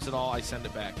Kingdom Hearts at all, I send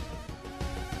it back.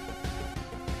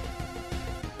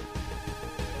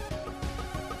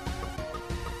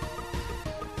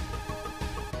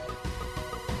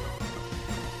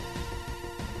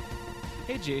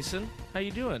 Hey, Jason. How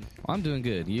you doing? I'm doing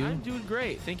good. You? I'm doing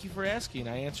great. Thank you for asking.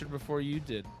 I answered before you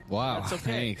did. Wow, That's okay.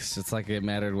 thanks. It's like it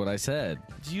mattered what I said.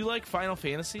 Do you like Final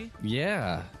Fantasy?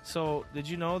 Yeah. So, did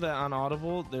you know that on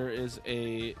Audible there is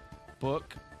a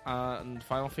book on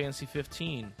Final Fantasy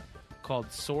 15 called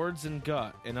Swords and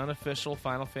Gut, an unofficial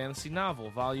Final Fantasy novel,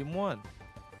 Volume 1?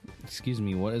 Excuse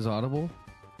me, what is Audible?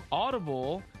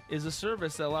 Audible is a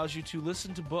service that allows you to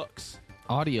listen to books,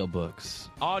 Audiobooks.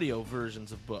 audio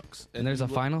versions of books. And there's a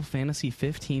you Final Fantasy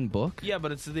 15 book? Yeah,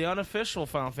 but it's the unofficial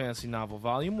Final Fantasy novel,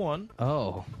 Volume 1.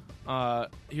 Oh.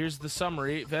 Here's the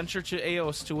summary. Venture to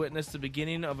Eos to witness the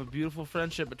beginning of a beautiful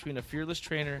friendship between a fearless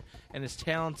trainer and his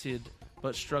talented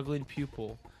but struggling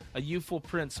pupil. A youthful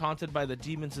prince haunted by the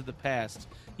demons of the past,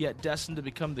 yet destined to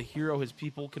become the hero his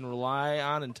people can rely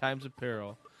on in times of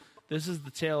peril. This is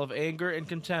the tale of anger and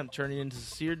contempt turning into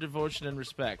sincere devotion and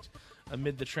respect,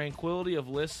 amid the tranquility of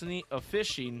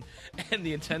fishing and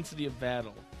the intensity of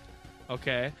battle.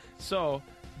 Okay, so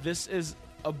this is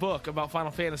a book about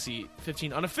Final Fantasy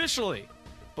 15 unofficially,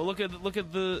 but look at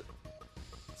the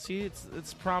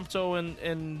it's Prompto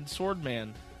and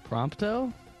Swordman.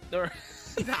 Prompto? Or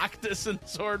Noctis and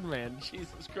Swordman.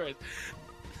 Jesus Christ.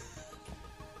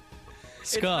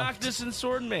 It's Noctis and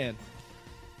Swordman.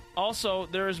 Also,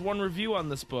 there is one review on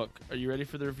this book. Are you ready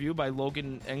for the review by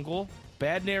Logan Engel?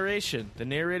 Bad narration. The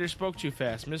narrator spoke too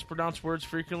fast, mispronounced words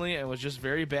frequently, and was just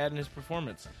very bad in his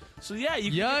performance. So yeah, you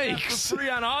can get that for free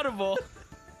on Audible.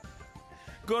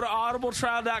 Go to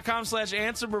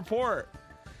audibletrial.com/answerreport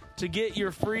to get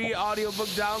your free audiobook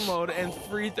download and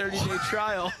free 30-day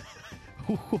trial.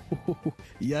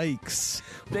 Yikes.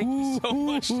 Thank you so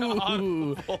much to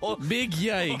Audible. Big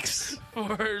yikes.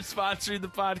 For sponsoring the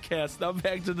podcast. Now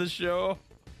back to the show.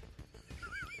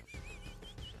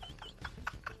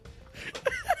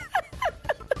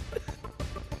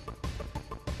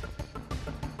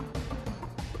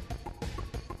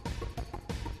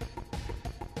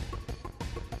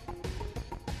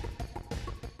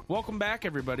 Welcome back,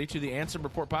 everybody, to the Answer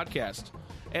Report podcast.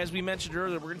 As we mentioned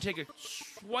earlier, we're going to take a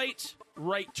slight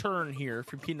right turn here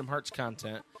from Kingdom Hearts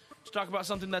content to talk about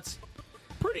something that's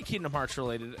pretty Kingdom Hearts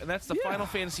related, and that's the Final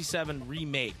Fantasy VII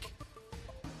Remake.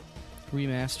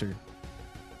 Remastered.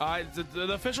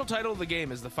 The official title of the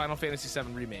game is the Final Fantasy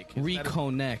VII Remake.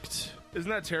 Reconnect. Isn't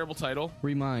that a terrible title?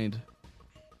 Remind.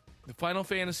 The Final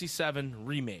Fantasy VII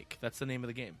Remake. That's the name of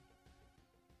the game.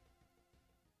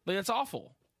 Like, that's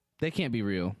awful. They can't be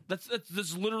real. That's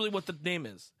literally what the name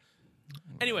is.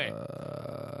 Anyway,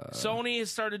 Sony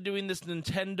has started doing this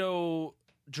Nintendo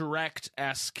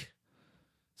Direct-esque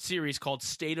series called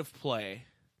State of Play,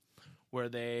 where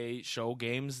they show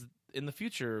games in the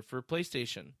future for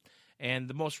PlayStation. And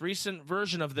the most recent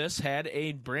version of this had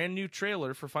a brand new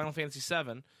trailer for Final Fantasy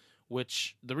VII,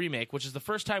 the remake, which is the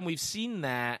first time we've seen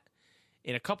that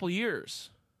in a couple years.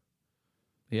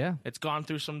 Yeah. It's gone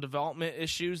through some development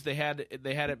issues. They had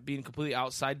it being completely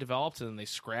outside developed, and then they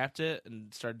scrapped it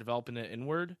and started developing it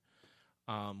inward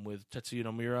with Tetsuya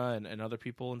Nomura and other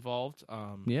people involved.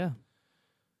 Yeah.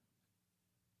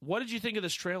 What did you think of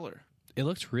this trailer? It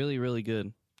looks really, really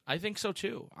good. I think so,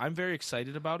 too. I'm very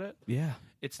excited about it. Yeah.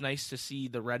 It's nice to see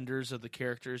the renders of the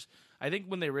characters. I think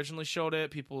when they originally showed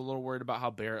it, people were a little worried about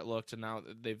how Barrett looked, and now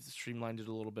they've streamlined it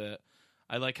a little bit.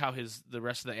 I like how the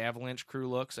rest of the Avalanche crew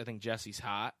looks. I think Jessie's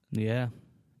hot. Yeah.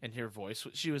 And her voice,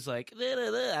 she was like, "Da,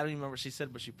 da, da." I don't even remember what she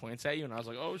said, but she points at you, and I was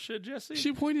like, "Oh shit, Jessie!"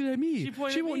 She pointed at me. She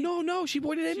pointed at me. No, she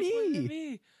pointed at me. Pointed at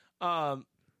me.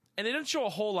 And they didn't show a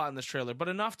whole lot in this trailer, but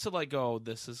enough to like go,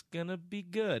 "This is gonna be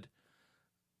good."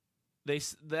 The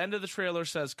end of the trailer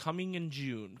says coming in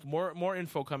June. More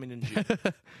info coming in June.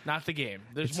 Not the game.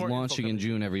 There's It's more launching in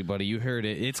June, everybody. You heard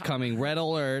it. It's coming. Red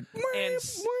alert. And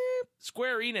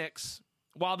Square Enix,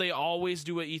 while they always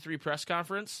do an E3 press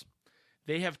conference,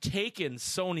 they have taken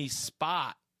Sony's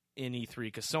spot in E3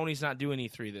 because Sony's not doing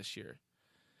E3 this year.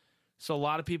 So a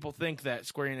lot of people think that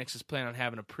Square Enix is planning on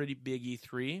having a pretty big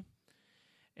E3.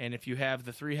 And if you have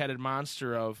the three-headed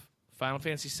monster of Final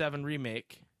Fantasy VII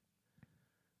Remake,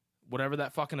 whatever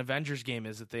that fucking Avengers game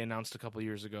is that they announced a couple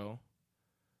years ago,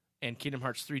 and Kingdom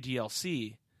Hearts 3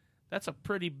 DLC, that's a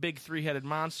pretty big three-headed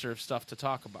monster of stuff to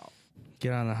talk about.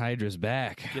 Get on the Hydra's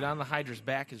back. Get on the Hydra's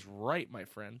back is right, my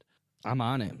friend. I'm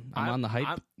on it. I'm on the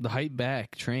hype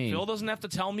back train. Phil doesn't have to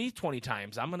tell me 20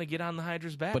 times. I'm going to get on the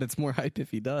Hydra's back. But it's more hype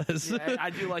if he does. Yeah, I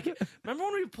do like it. Remember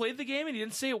when we played the game and he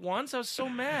didn't say it once? I was so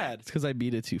mad. It's because I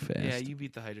beat it too fast. Yeah, you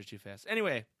beat the Hydra too fast.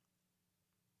 Anyway,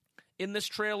 in this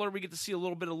trailer, we get to see a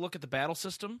little bit of a look at the battle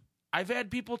system. I've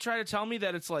had people try to tell me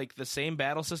that it's like the same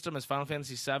battle system as Final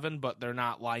Fantasy VII, but they're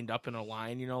not lined up in a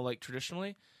line, like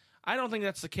traditionally. I don't think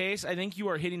that's the case. I think you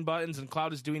are hitting buttons and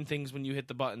Cloud is doing things when you hit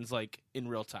the buttons like in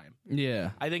real time.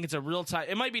 Yeah. I think it's a real time.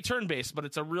 It might be turn-based, but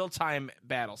it's a real-time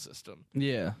battle system.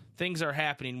 Yeah. Things are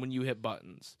happening when you hit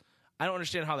buttons. I don't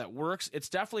understand how that works. It's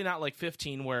definitely not like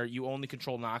 15 where you only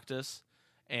control Noctis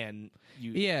and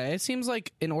you... Yeah, it seems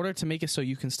like in order to make it so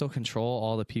you can still control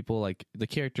all the people, like the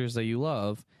characters that you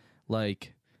love,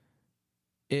 like...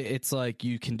 It's like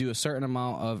you can do a certain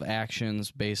amount of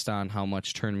actions based on how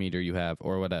much turn meter you have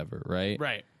or whatever, right?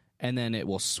 Right. And then it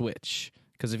will switch.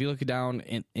 Because if you look down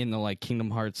in the like Kingdom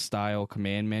Hearts style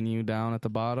command menu down at the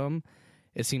bottom,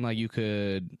 it seemed like you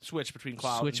could switch between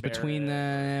Cloud switch and between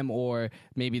them, or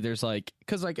maybe there's like,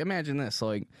 because like imagine this,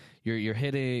 like you're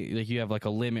hitting, like you have like a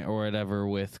limit or whatever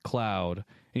with Cloud,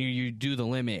 and you do the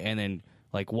limit, and then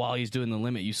like while he's doing the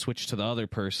limit, you switch to the other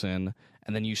person.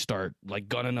 And then you start like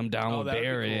gunning them down with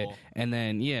Barrett, cool. and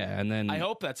then I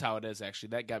hope that's how it is. Actually,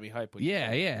 that got me hyped.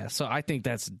 Yeah. So I think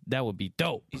that would be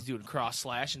dope. He's doing cross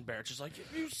slash, and Barrett's just like,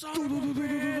 "You son of a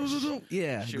bitch!"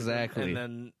 Yeah, exactly. And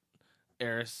then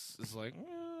Eris is like,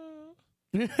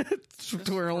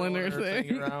 twirling her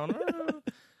thing around,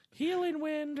 healing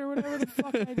wind or whatever the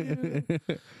fuck I do.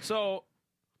 So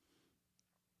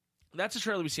that's a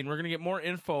trailer we've seen. We're gonna get more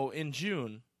info in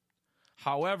June.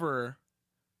 However,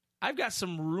 I've got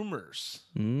some rumors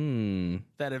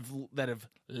that have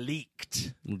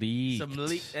leaked.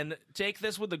 And take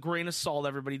this with a grain of salt,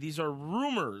 everybody. These are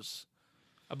rumors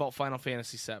about Final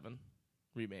Fantasy VII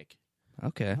Remake.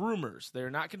 Okay. Rumors.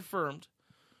 They're not confirmed,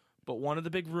 but one of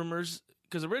the big rumors,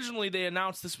 because originally they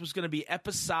announced this was going to be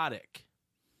episodic.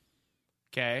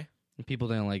 Okay? People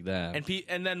didn't like that.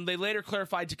 And then they later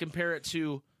clarified to compare it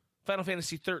to Final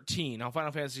Fantasy 13. How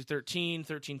Final Fantasy 13,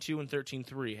 13.2, and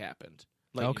 13.3 happened.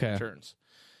 Lightning Returns.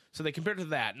 So they compared it to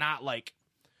that, not like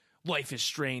Life is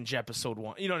Strange Episode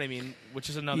 1. You know what I mean? Which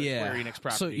is another Square Enix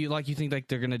property. So you think like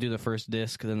they're going to do the first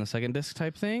disc, then the second disc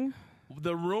type thing?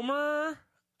 The rumor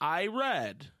I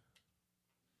read,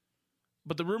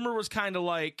 but the rumor was kind of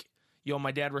like, yo,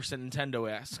 my dad works at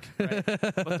Nintendo-esque. Right?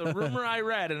 But the rumor I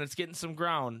read, and it's getting some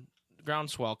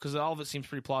groundswell, because all of it seems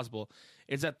pretty plausible,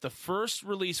 is that the first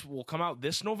release will come out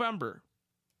this November.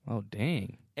 Oh,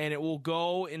 dang. And it will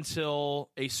go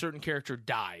until a certain character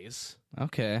dies.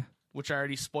 Okay. Which I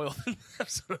already spoiled in the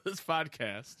episode of this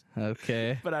podcast.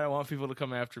 Okay. But I don't want people to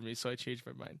come after me, so I changed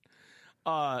my mind.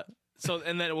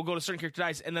 And then it will go to a certain character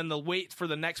dies, and then the wait for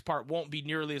the next part won't be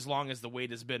nearly as long as the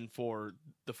wait has been for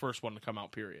the first one to come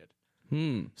out, period.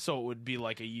 So it would be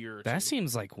like a year or two. That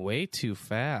seems like way too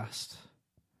fast.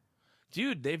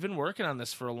 Dude, they've been working on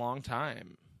this for a long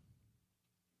time.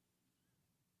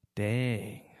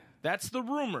 Dang. That's the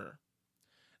rumor.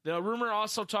 The rumor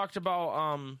also talked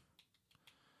about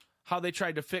how they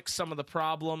tried to fix some of the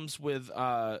problems with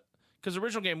because the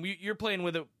original game you're playing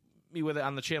with me with it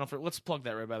on the channel for. Let's plug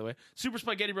that right by the way. Super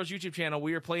Spaghetti Bros YouTube channel.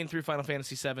 We are playing through Final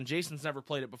Fantasy VII. Jason's never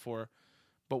played it before,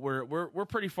 but we're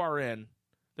pretty far in.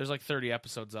 There's like 30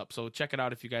 episodes up, so check it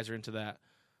out if you guys are into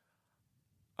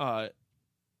that.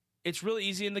 It's really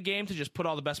easy in the game to just put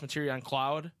all the best material on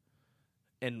Cloud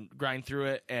and grind through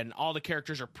it, and all the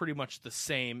characters are pretty much the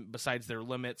same besides their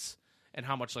limits and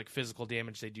how much like physical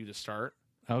damage they do to start.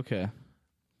 Okay.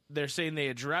 They're saying they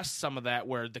addressed some of that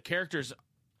where the characters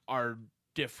are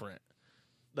different.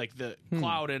 Like the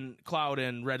Cloud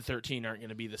and Red 13 aren't going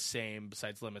to be the same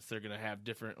besides limits. They're going to have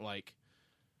different like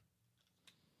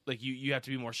you have to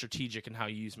be more strategic in how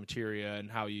you use materia and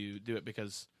how you do it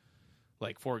because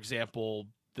like for example,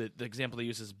 the example they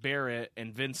use is Barrett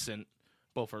and Vincent.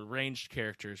 Both are ranged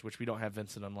characters, which we don't have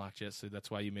Vincent unlocked yet, so that's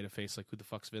why you made a face like, who the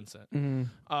fuck's Vincent?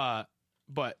 Mm-hmm.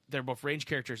 But they're both ranged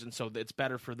characters, and so it's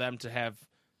better for them to have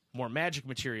more magic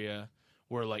materia,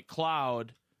 where, like,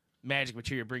 Cloud, magic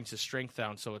materia brings his strength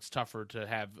down, so it's tougher to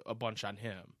have a bunch on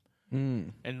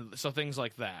him. And so things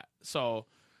like that. So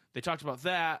they talked about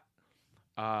that.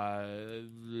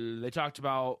 They talked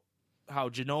about how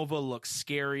Genova looks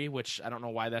scary, which I don't know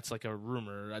why that's like a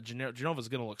rumor. Genova's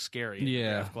going to look scary.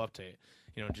 Yeah. Update.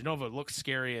 You know, Genova looks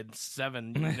scary in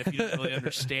 7, even if you didn't really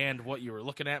understand what you were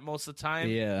looking at most of the time.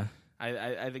 Yeah.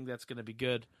 I think that's going to be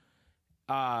good.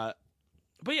 But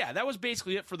yeah, that was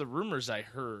basically it for the rumors I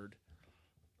heard.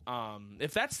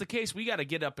 If that's the case, we got to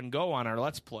get up and go on our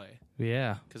Let's Play.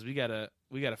 Yeah. Because we gotta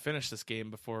finish this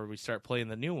game before we start playing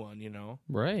the new one, you know?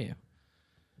 Right.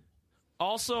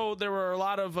 Also, there were a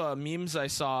lot of memes I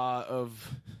saw of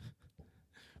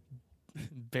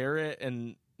Barrett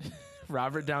and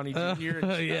Robert Downey Jr.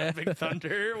 and Big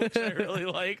Thunder, which I really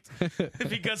liked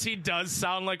because he does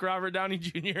sound like Robert Downey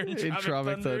Jr. in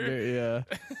Tropic Thunder.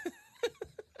 Yeah.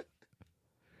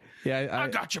 Yeah, I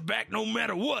got your back no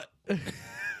matter what.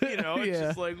 You know, it's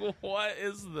just like, what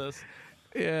is this?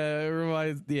 Yeah, it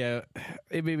reminds. Yeah,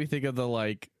 it made me think of the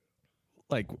like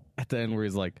at the end where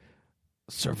he's like,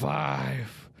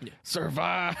 "Survive,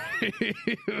 survive."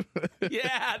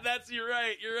 Yeah, you're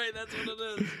right. You're right. That's what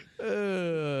it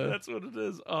is. That's what it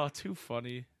is. Oh, too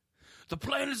funny. The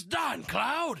plane is done,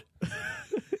 Cloud.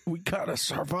 We gotta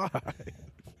survive.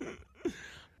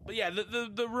 But yeah,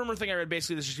 the rumor thing I read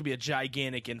basically this is gonna be a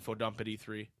gigantic info dump at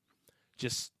E3,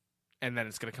 and then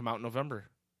it's gonna come out in November.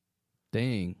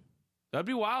 Dang, that'd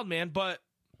be wild, man. But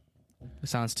it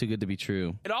sounds too good to be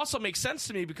true. It also makes sense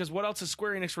to me because what else is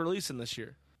Square Enix releasing this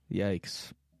year?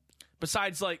 Yikes.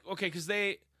 Besides, like, okay, because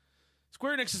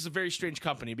Square Enix is a very strange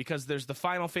company because there's the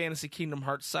Final Fantasy Kingdom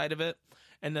Hearts side of it,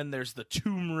 and then there's the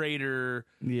Tomb Raider,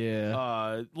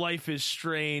 Life is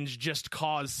Strange, Just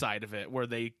Cause side of it, where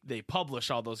they publish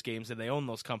all those games and they own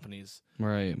those companies.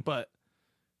 Right. But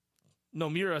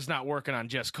Nomura's not working on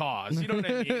Just Cause. You know what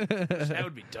I mean? That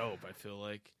would be dope, I feel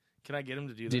like. Can I get him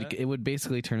to do that? It would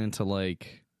basically turn into,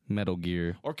 like, Metal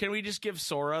Gear. Or can we just give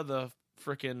Sora the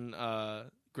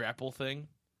frickin' grapple thing?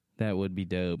 That would be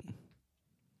dope.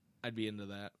 I'd be into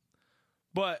that.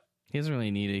 But he doesn't really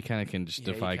need it. He kind of can just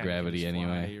defy gravity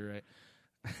anyway. Fly, you're right.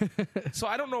 So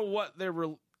I don't know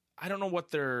what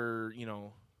their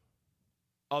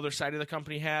other side of the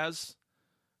company has.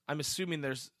 I'm assuming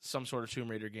there's some sort of Tomb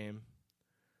Raider game.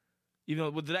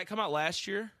 Did that come out last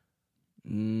year? I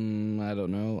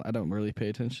don't know. I don't really pay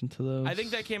attention to those. I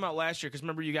think that came out last year because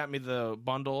remember you got me the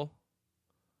bundle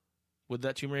with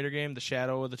that Tomb Raider game, the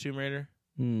Shadow of the Tomb Raider.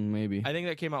 Maybe. I think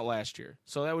that came out last year,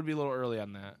 so that would be a little early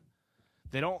on that.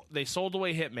 They sold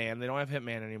away Hitman. They don't have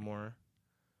Hitman anymore.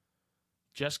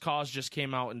 Just Cause just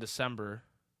came out in December.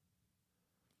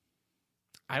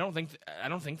 I don't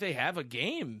think they have a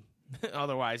game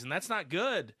otherwise, and that's not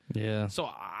good. Yeah. So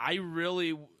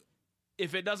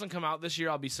if it doesn't come out this year,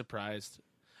 I'll be surprised.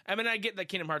 I mean, I get that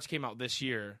Kingdom Hearts came out this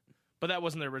year, but that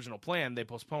wasn't their original plan. They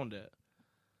postponed it.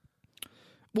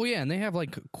 Well, yeah, and they have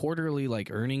like quarterly like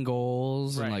earning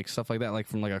goals and Right. like stuff like that, like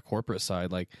from like a corporate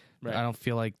side. Like, Right. I don't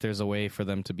feel like there's a way for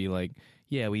them to be like,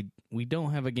 yeah, we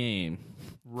don't have a game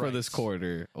for Right. this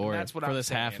quarter or That's what for I'm this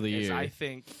half of the saying, is year.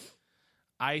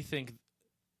 I think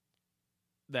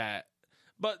that,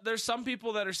 but there's some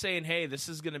people that are saying, hey, this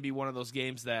is going to be one of those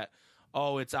games that,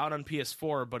 oh, it's out on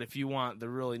PS4, but if you want the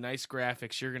really nice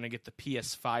graphics, you're going to get the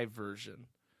PS5 version.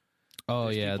 Oh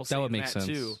There's yeah, people that would saying make that sense.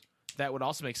 too. That would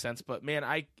also make sense, but man,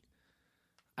 I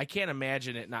can't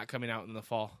imagine it not coming out in the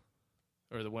fall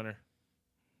or the winter.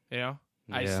 You know,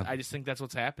 Yeah. I just think that's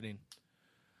what's happening.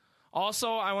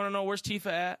 Also, I want to know where's Tifa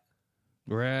at,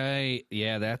 Right?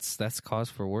 Yeah, that's cause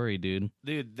for worry, dude.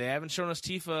 dude. They haven't shown us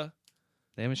Tifa.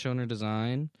 They haven't shown her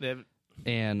design, They have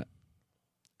and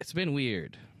it's been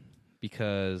weird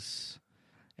because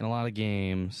in a lot of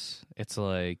games, it's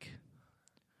like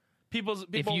People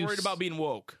are worried about being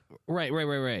woke.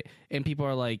 Right. And people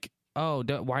are like, oh,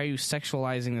 why are you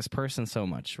sexualizing this person so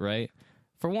much, right?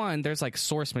 For one, there's like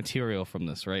source material from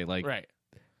this, right? Like, right.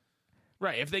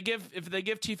 If they give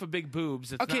Tifa big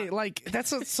boobs, it's okay, not... like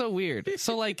that's what's so weird.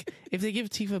 So like, if they give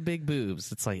Tifa big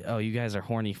boobs, it's like, oh, you guys are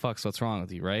horny fucks. What's wrong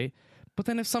with you, right? But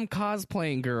then if some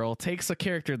cosplaying girl takes a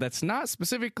character that's not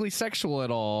specifically sexual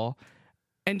at all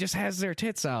and just has their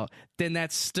tits out, then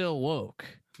that's still woke.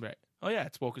 Right. Oh yeah,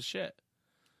 it's woke as shit.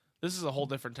 This is a whole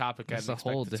different topic. It's a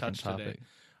whole different topic.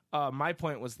 Today. My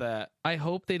point was that I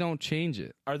hope they don't change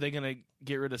it. Are they gonna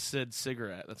get rid of Sid's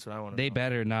cigarette? That's what I want to know. They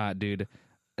better not, dude.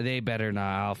 They better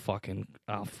not.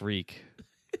 I'll freak.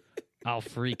 I'll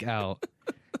freak out.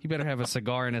 He better have a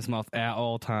cigar in his mouth at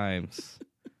all times.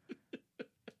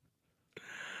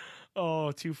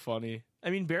 Oh, too funny. I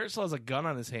mean, Barrett still has a gun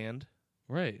on his hand.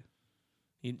 Right.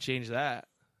 You didn't change that.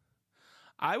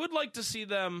 I would like to see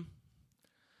them.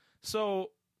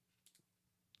 So,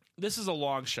 this is a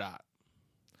long shot.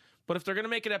 But if they're going to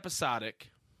make it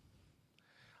episodic,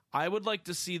 I would like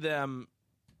to see them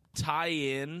tie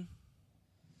in.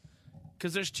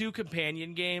 Because there's 2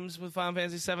 companion games with Final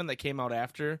Fantasy VII that came out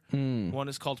after. One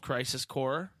is called Crisis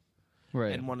Core.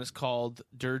 Right. And one is called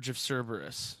Dirge of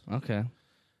Cerberus. Okay.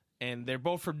 And they're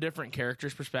both from different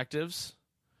characters' perspectives.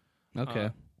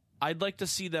 Okay. I'd like to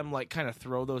see them like kind of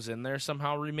throw those in there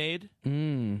somehow remade.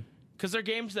 Because they're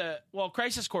games that... Well,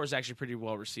 Crisis Core is actually pretty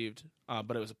well received.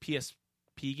 But it was a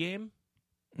PSP game.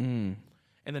 And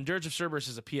then Dirge of Cerberus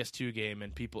is a PS2 game.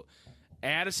 And people...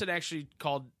 Addison actually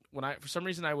called... For some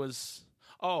reason I was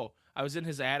in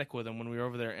his attic with him when we were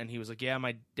over there, and he was like, yeah,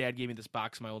 my dad gave me this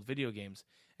box of my old video games,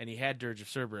 and he had Dirge of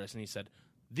Cerberus, and he said,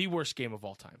 the worst game of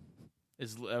all time.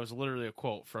 That was literally a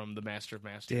quote from the Master of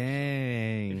Masters.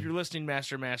 Dang. If you're listening,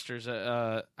 Master of Masters,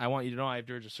 I want you to know I have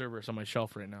Dirge of Cerberus on my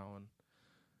shelf right now, and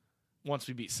once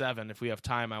we beat 7, if we have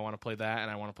time, I want to play that,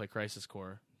 and I want to play Crisis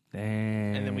Core.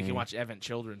 Dang. And then we can watch Advent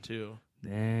Children, too.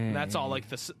 Dang. And that's all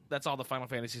the Final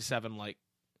Fantasy VII, like,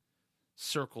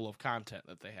 circle of content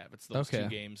that they have. It's those 2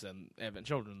 games and Advent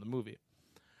Children, the movie.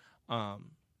 But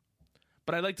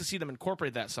I'd like to see them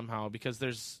incorporate that somehow, because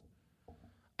there's...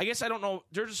 I guess I don't know.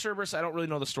 Dirge of Cerberus, I don't really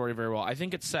know the story very well. I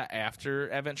think it's set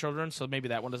after Advent Children, so maybe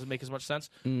that one doesn't make as much sense.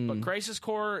 But Crisis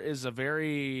Core is a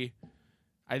very,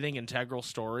 I think, integral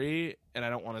story, and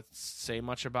I don't want to say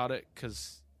much about it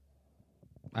because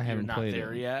I haven't not played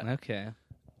there it yet. Okay.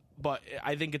 But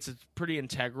I think it's pretty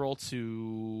integral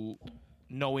to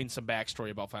knowing some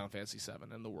backstory about Final Fantasy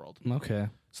VII and the world. Okay.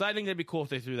 So I think that'd be cool if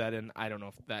they threw that in. I don't know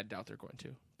if I doubt they're going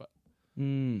to. But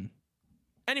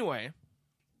anyway,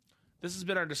 this has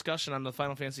been our discussion on the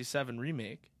Final Fantasy VII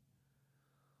remake.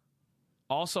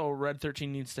 Also, Red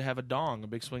 13 needs to have a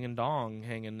big swinging dong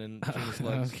hanging in between his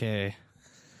legs. Okay.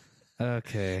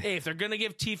 Hey, if they're going to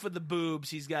give Tifa the boobs,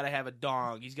 he's got to have a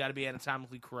dong. He's got to be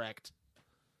anatomically correct.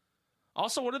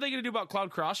 Also, what are they going to do about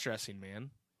Cloud cross-dressing, man?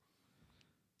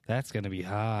 That's going to be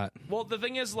hot. Well, the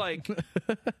thing is, like,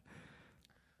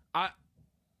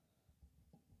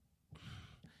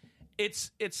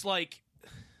 it's like,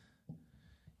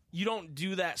 you don't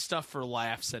do that stuff for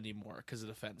laughs anymore because it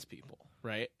offends people,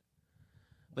 right?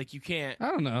 Like, you can't... I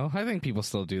don't know. I think people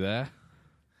still do that.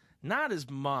 Not as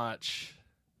much.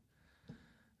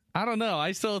 I don't know.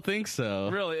 I still think so.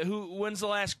 Really? When's the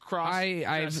last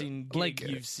cross-dressing gig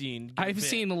you've seen? I've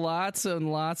seen lots and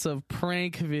lots of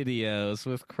prank videos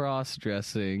with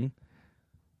cross-dressing.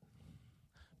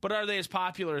 But are they as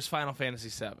popular as Final Fantasy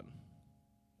VII?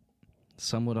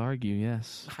 Some would argue,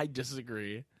 yes. I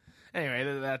disagree.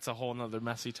 Anyway, that's a whole nother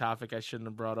messy topic I shouldn't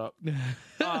have brought up.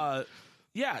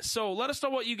 Yeah, so let us know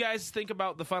what you guys think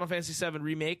about the Final Fantasy VII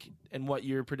remake and what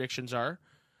your predictions are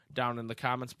down in the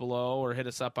comments below, or hit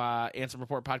us up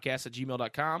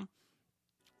AnthemReportPodcast@gmail.com,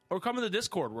 or come in the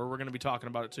Discord where we're going to be talking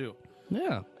about it too.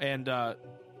 Yeah. And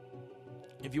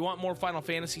if you want more Final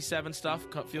Fantasy VII stuff,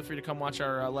 feel free to come watch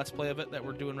our Let's Play of it that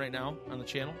we're doing right now on the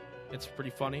channel. It's pretty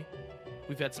funny.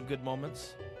 We've had some good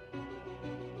moments.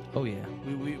 Oh, yeah.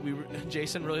 We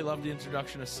Jason really loved the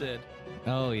introduction of Sid.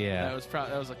 Oh, yeah.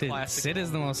 That was a classic. Sid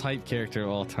is the most hyped character of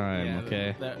all time, yeah,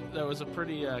 okay? That was a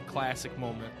pretty classic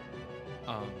moment.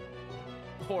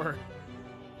 Or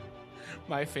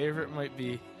my favorite might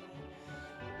be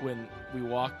when you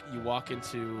walk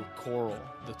into Coral,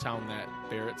 the town that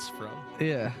Barrett's from.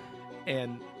 Yeah.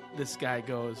 And this guy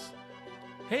goes,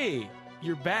 "Hey,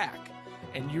 you're back."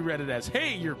 And you read it as,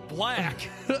 "Hey, you're black."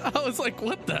 I was like,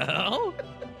 what the hell?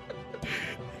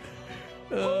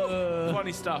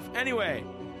 Funny stuff. Anyway,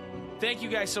 thank you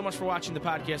guys so much for watching the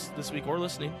podcast this week, or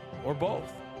listening, or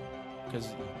both. because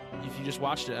if you just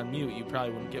watched it on mute, you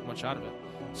probably wouldn't get much out of it.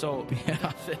 So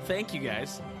thank you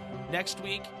guys. Next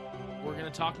week, we're going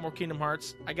to talk more Kingdom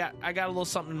Hearts. I got a little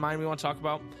something in mind we want to talk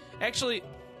about. Actually,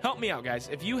 help me out, guys.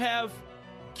 If you have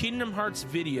Kingdom Hearts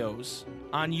videos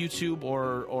on YouTube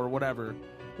or whatever,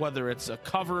 whether it's a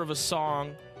cover of a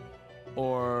song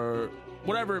or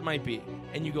whatever it might be,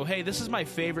 and you go, hey, this is my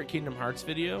favorite Kingdom Hearts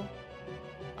video,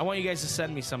 I want you guys to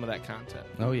send me some of that content.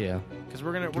 Oh yeah, because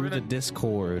we're gonna the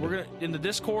Discord. We're gonna in the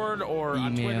Discord or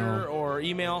on Email. Twitter or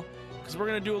email, because we're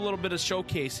gonna do a little bit of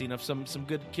showcasing of some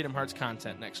good Kingdom Hearts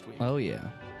content next week. Oh yeah,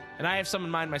 and I have some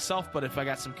in mind myself, but if I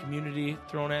got some community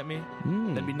thrown at me,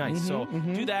 that'd be nice. So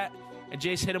do that, and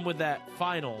Jace, hit him with that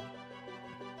final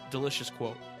delicious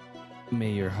quote. May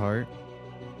your heart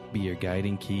be your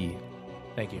guiding key.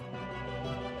 Thank you.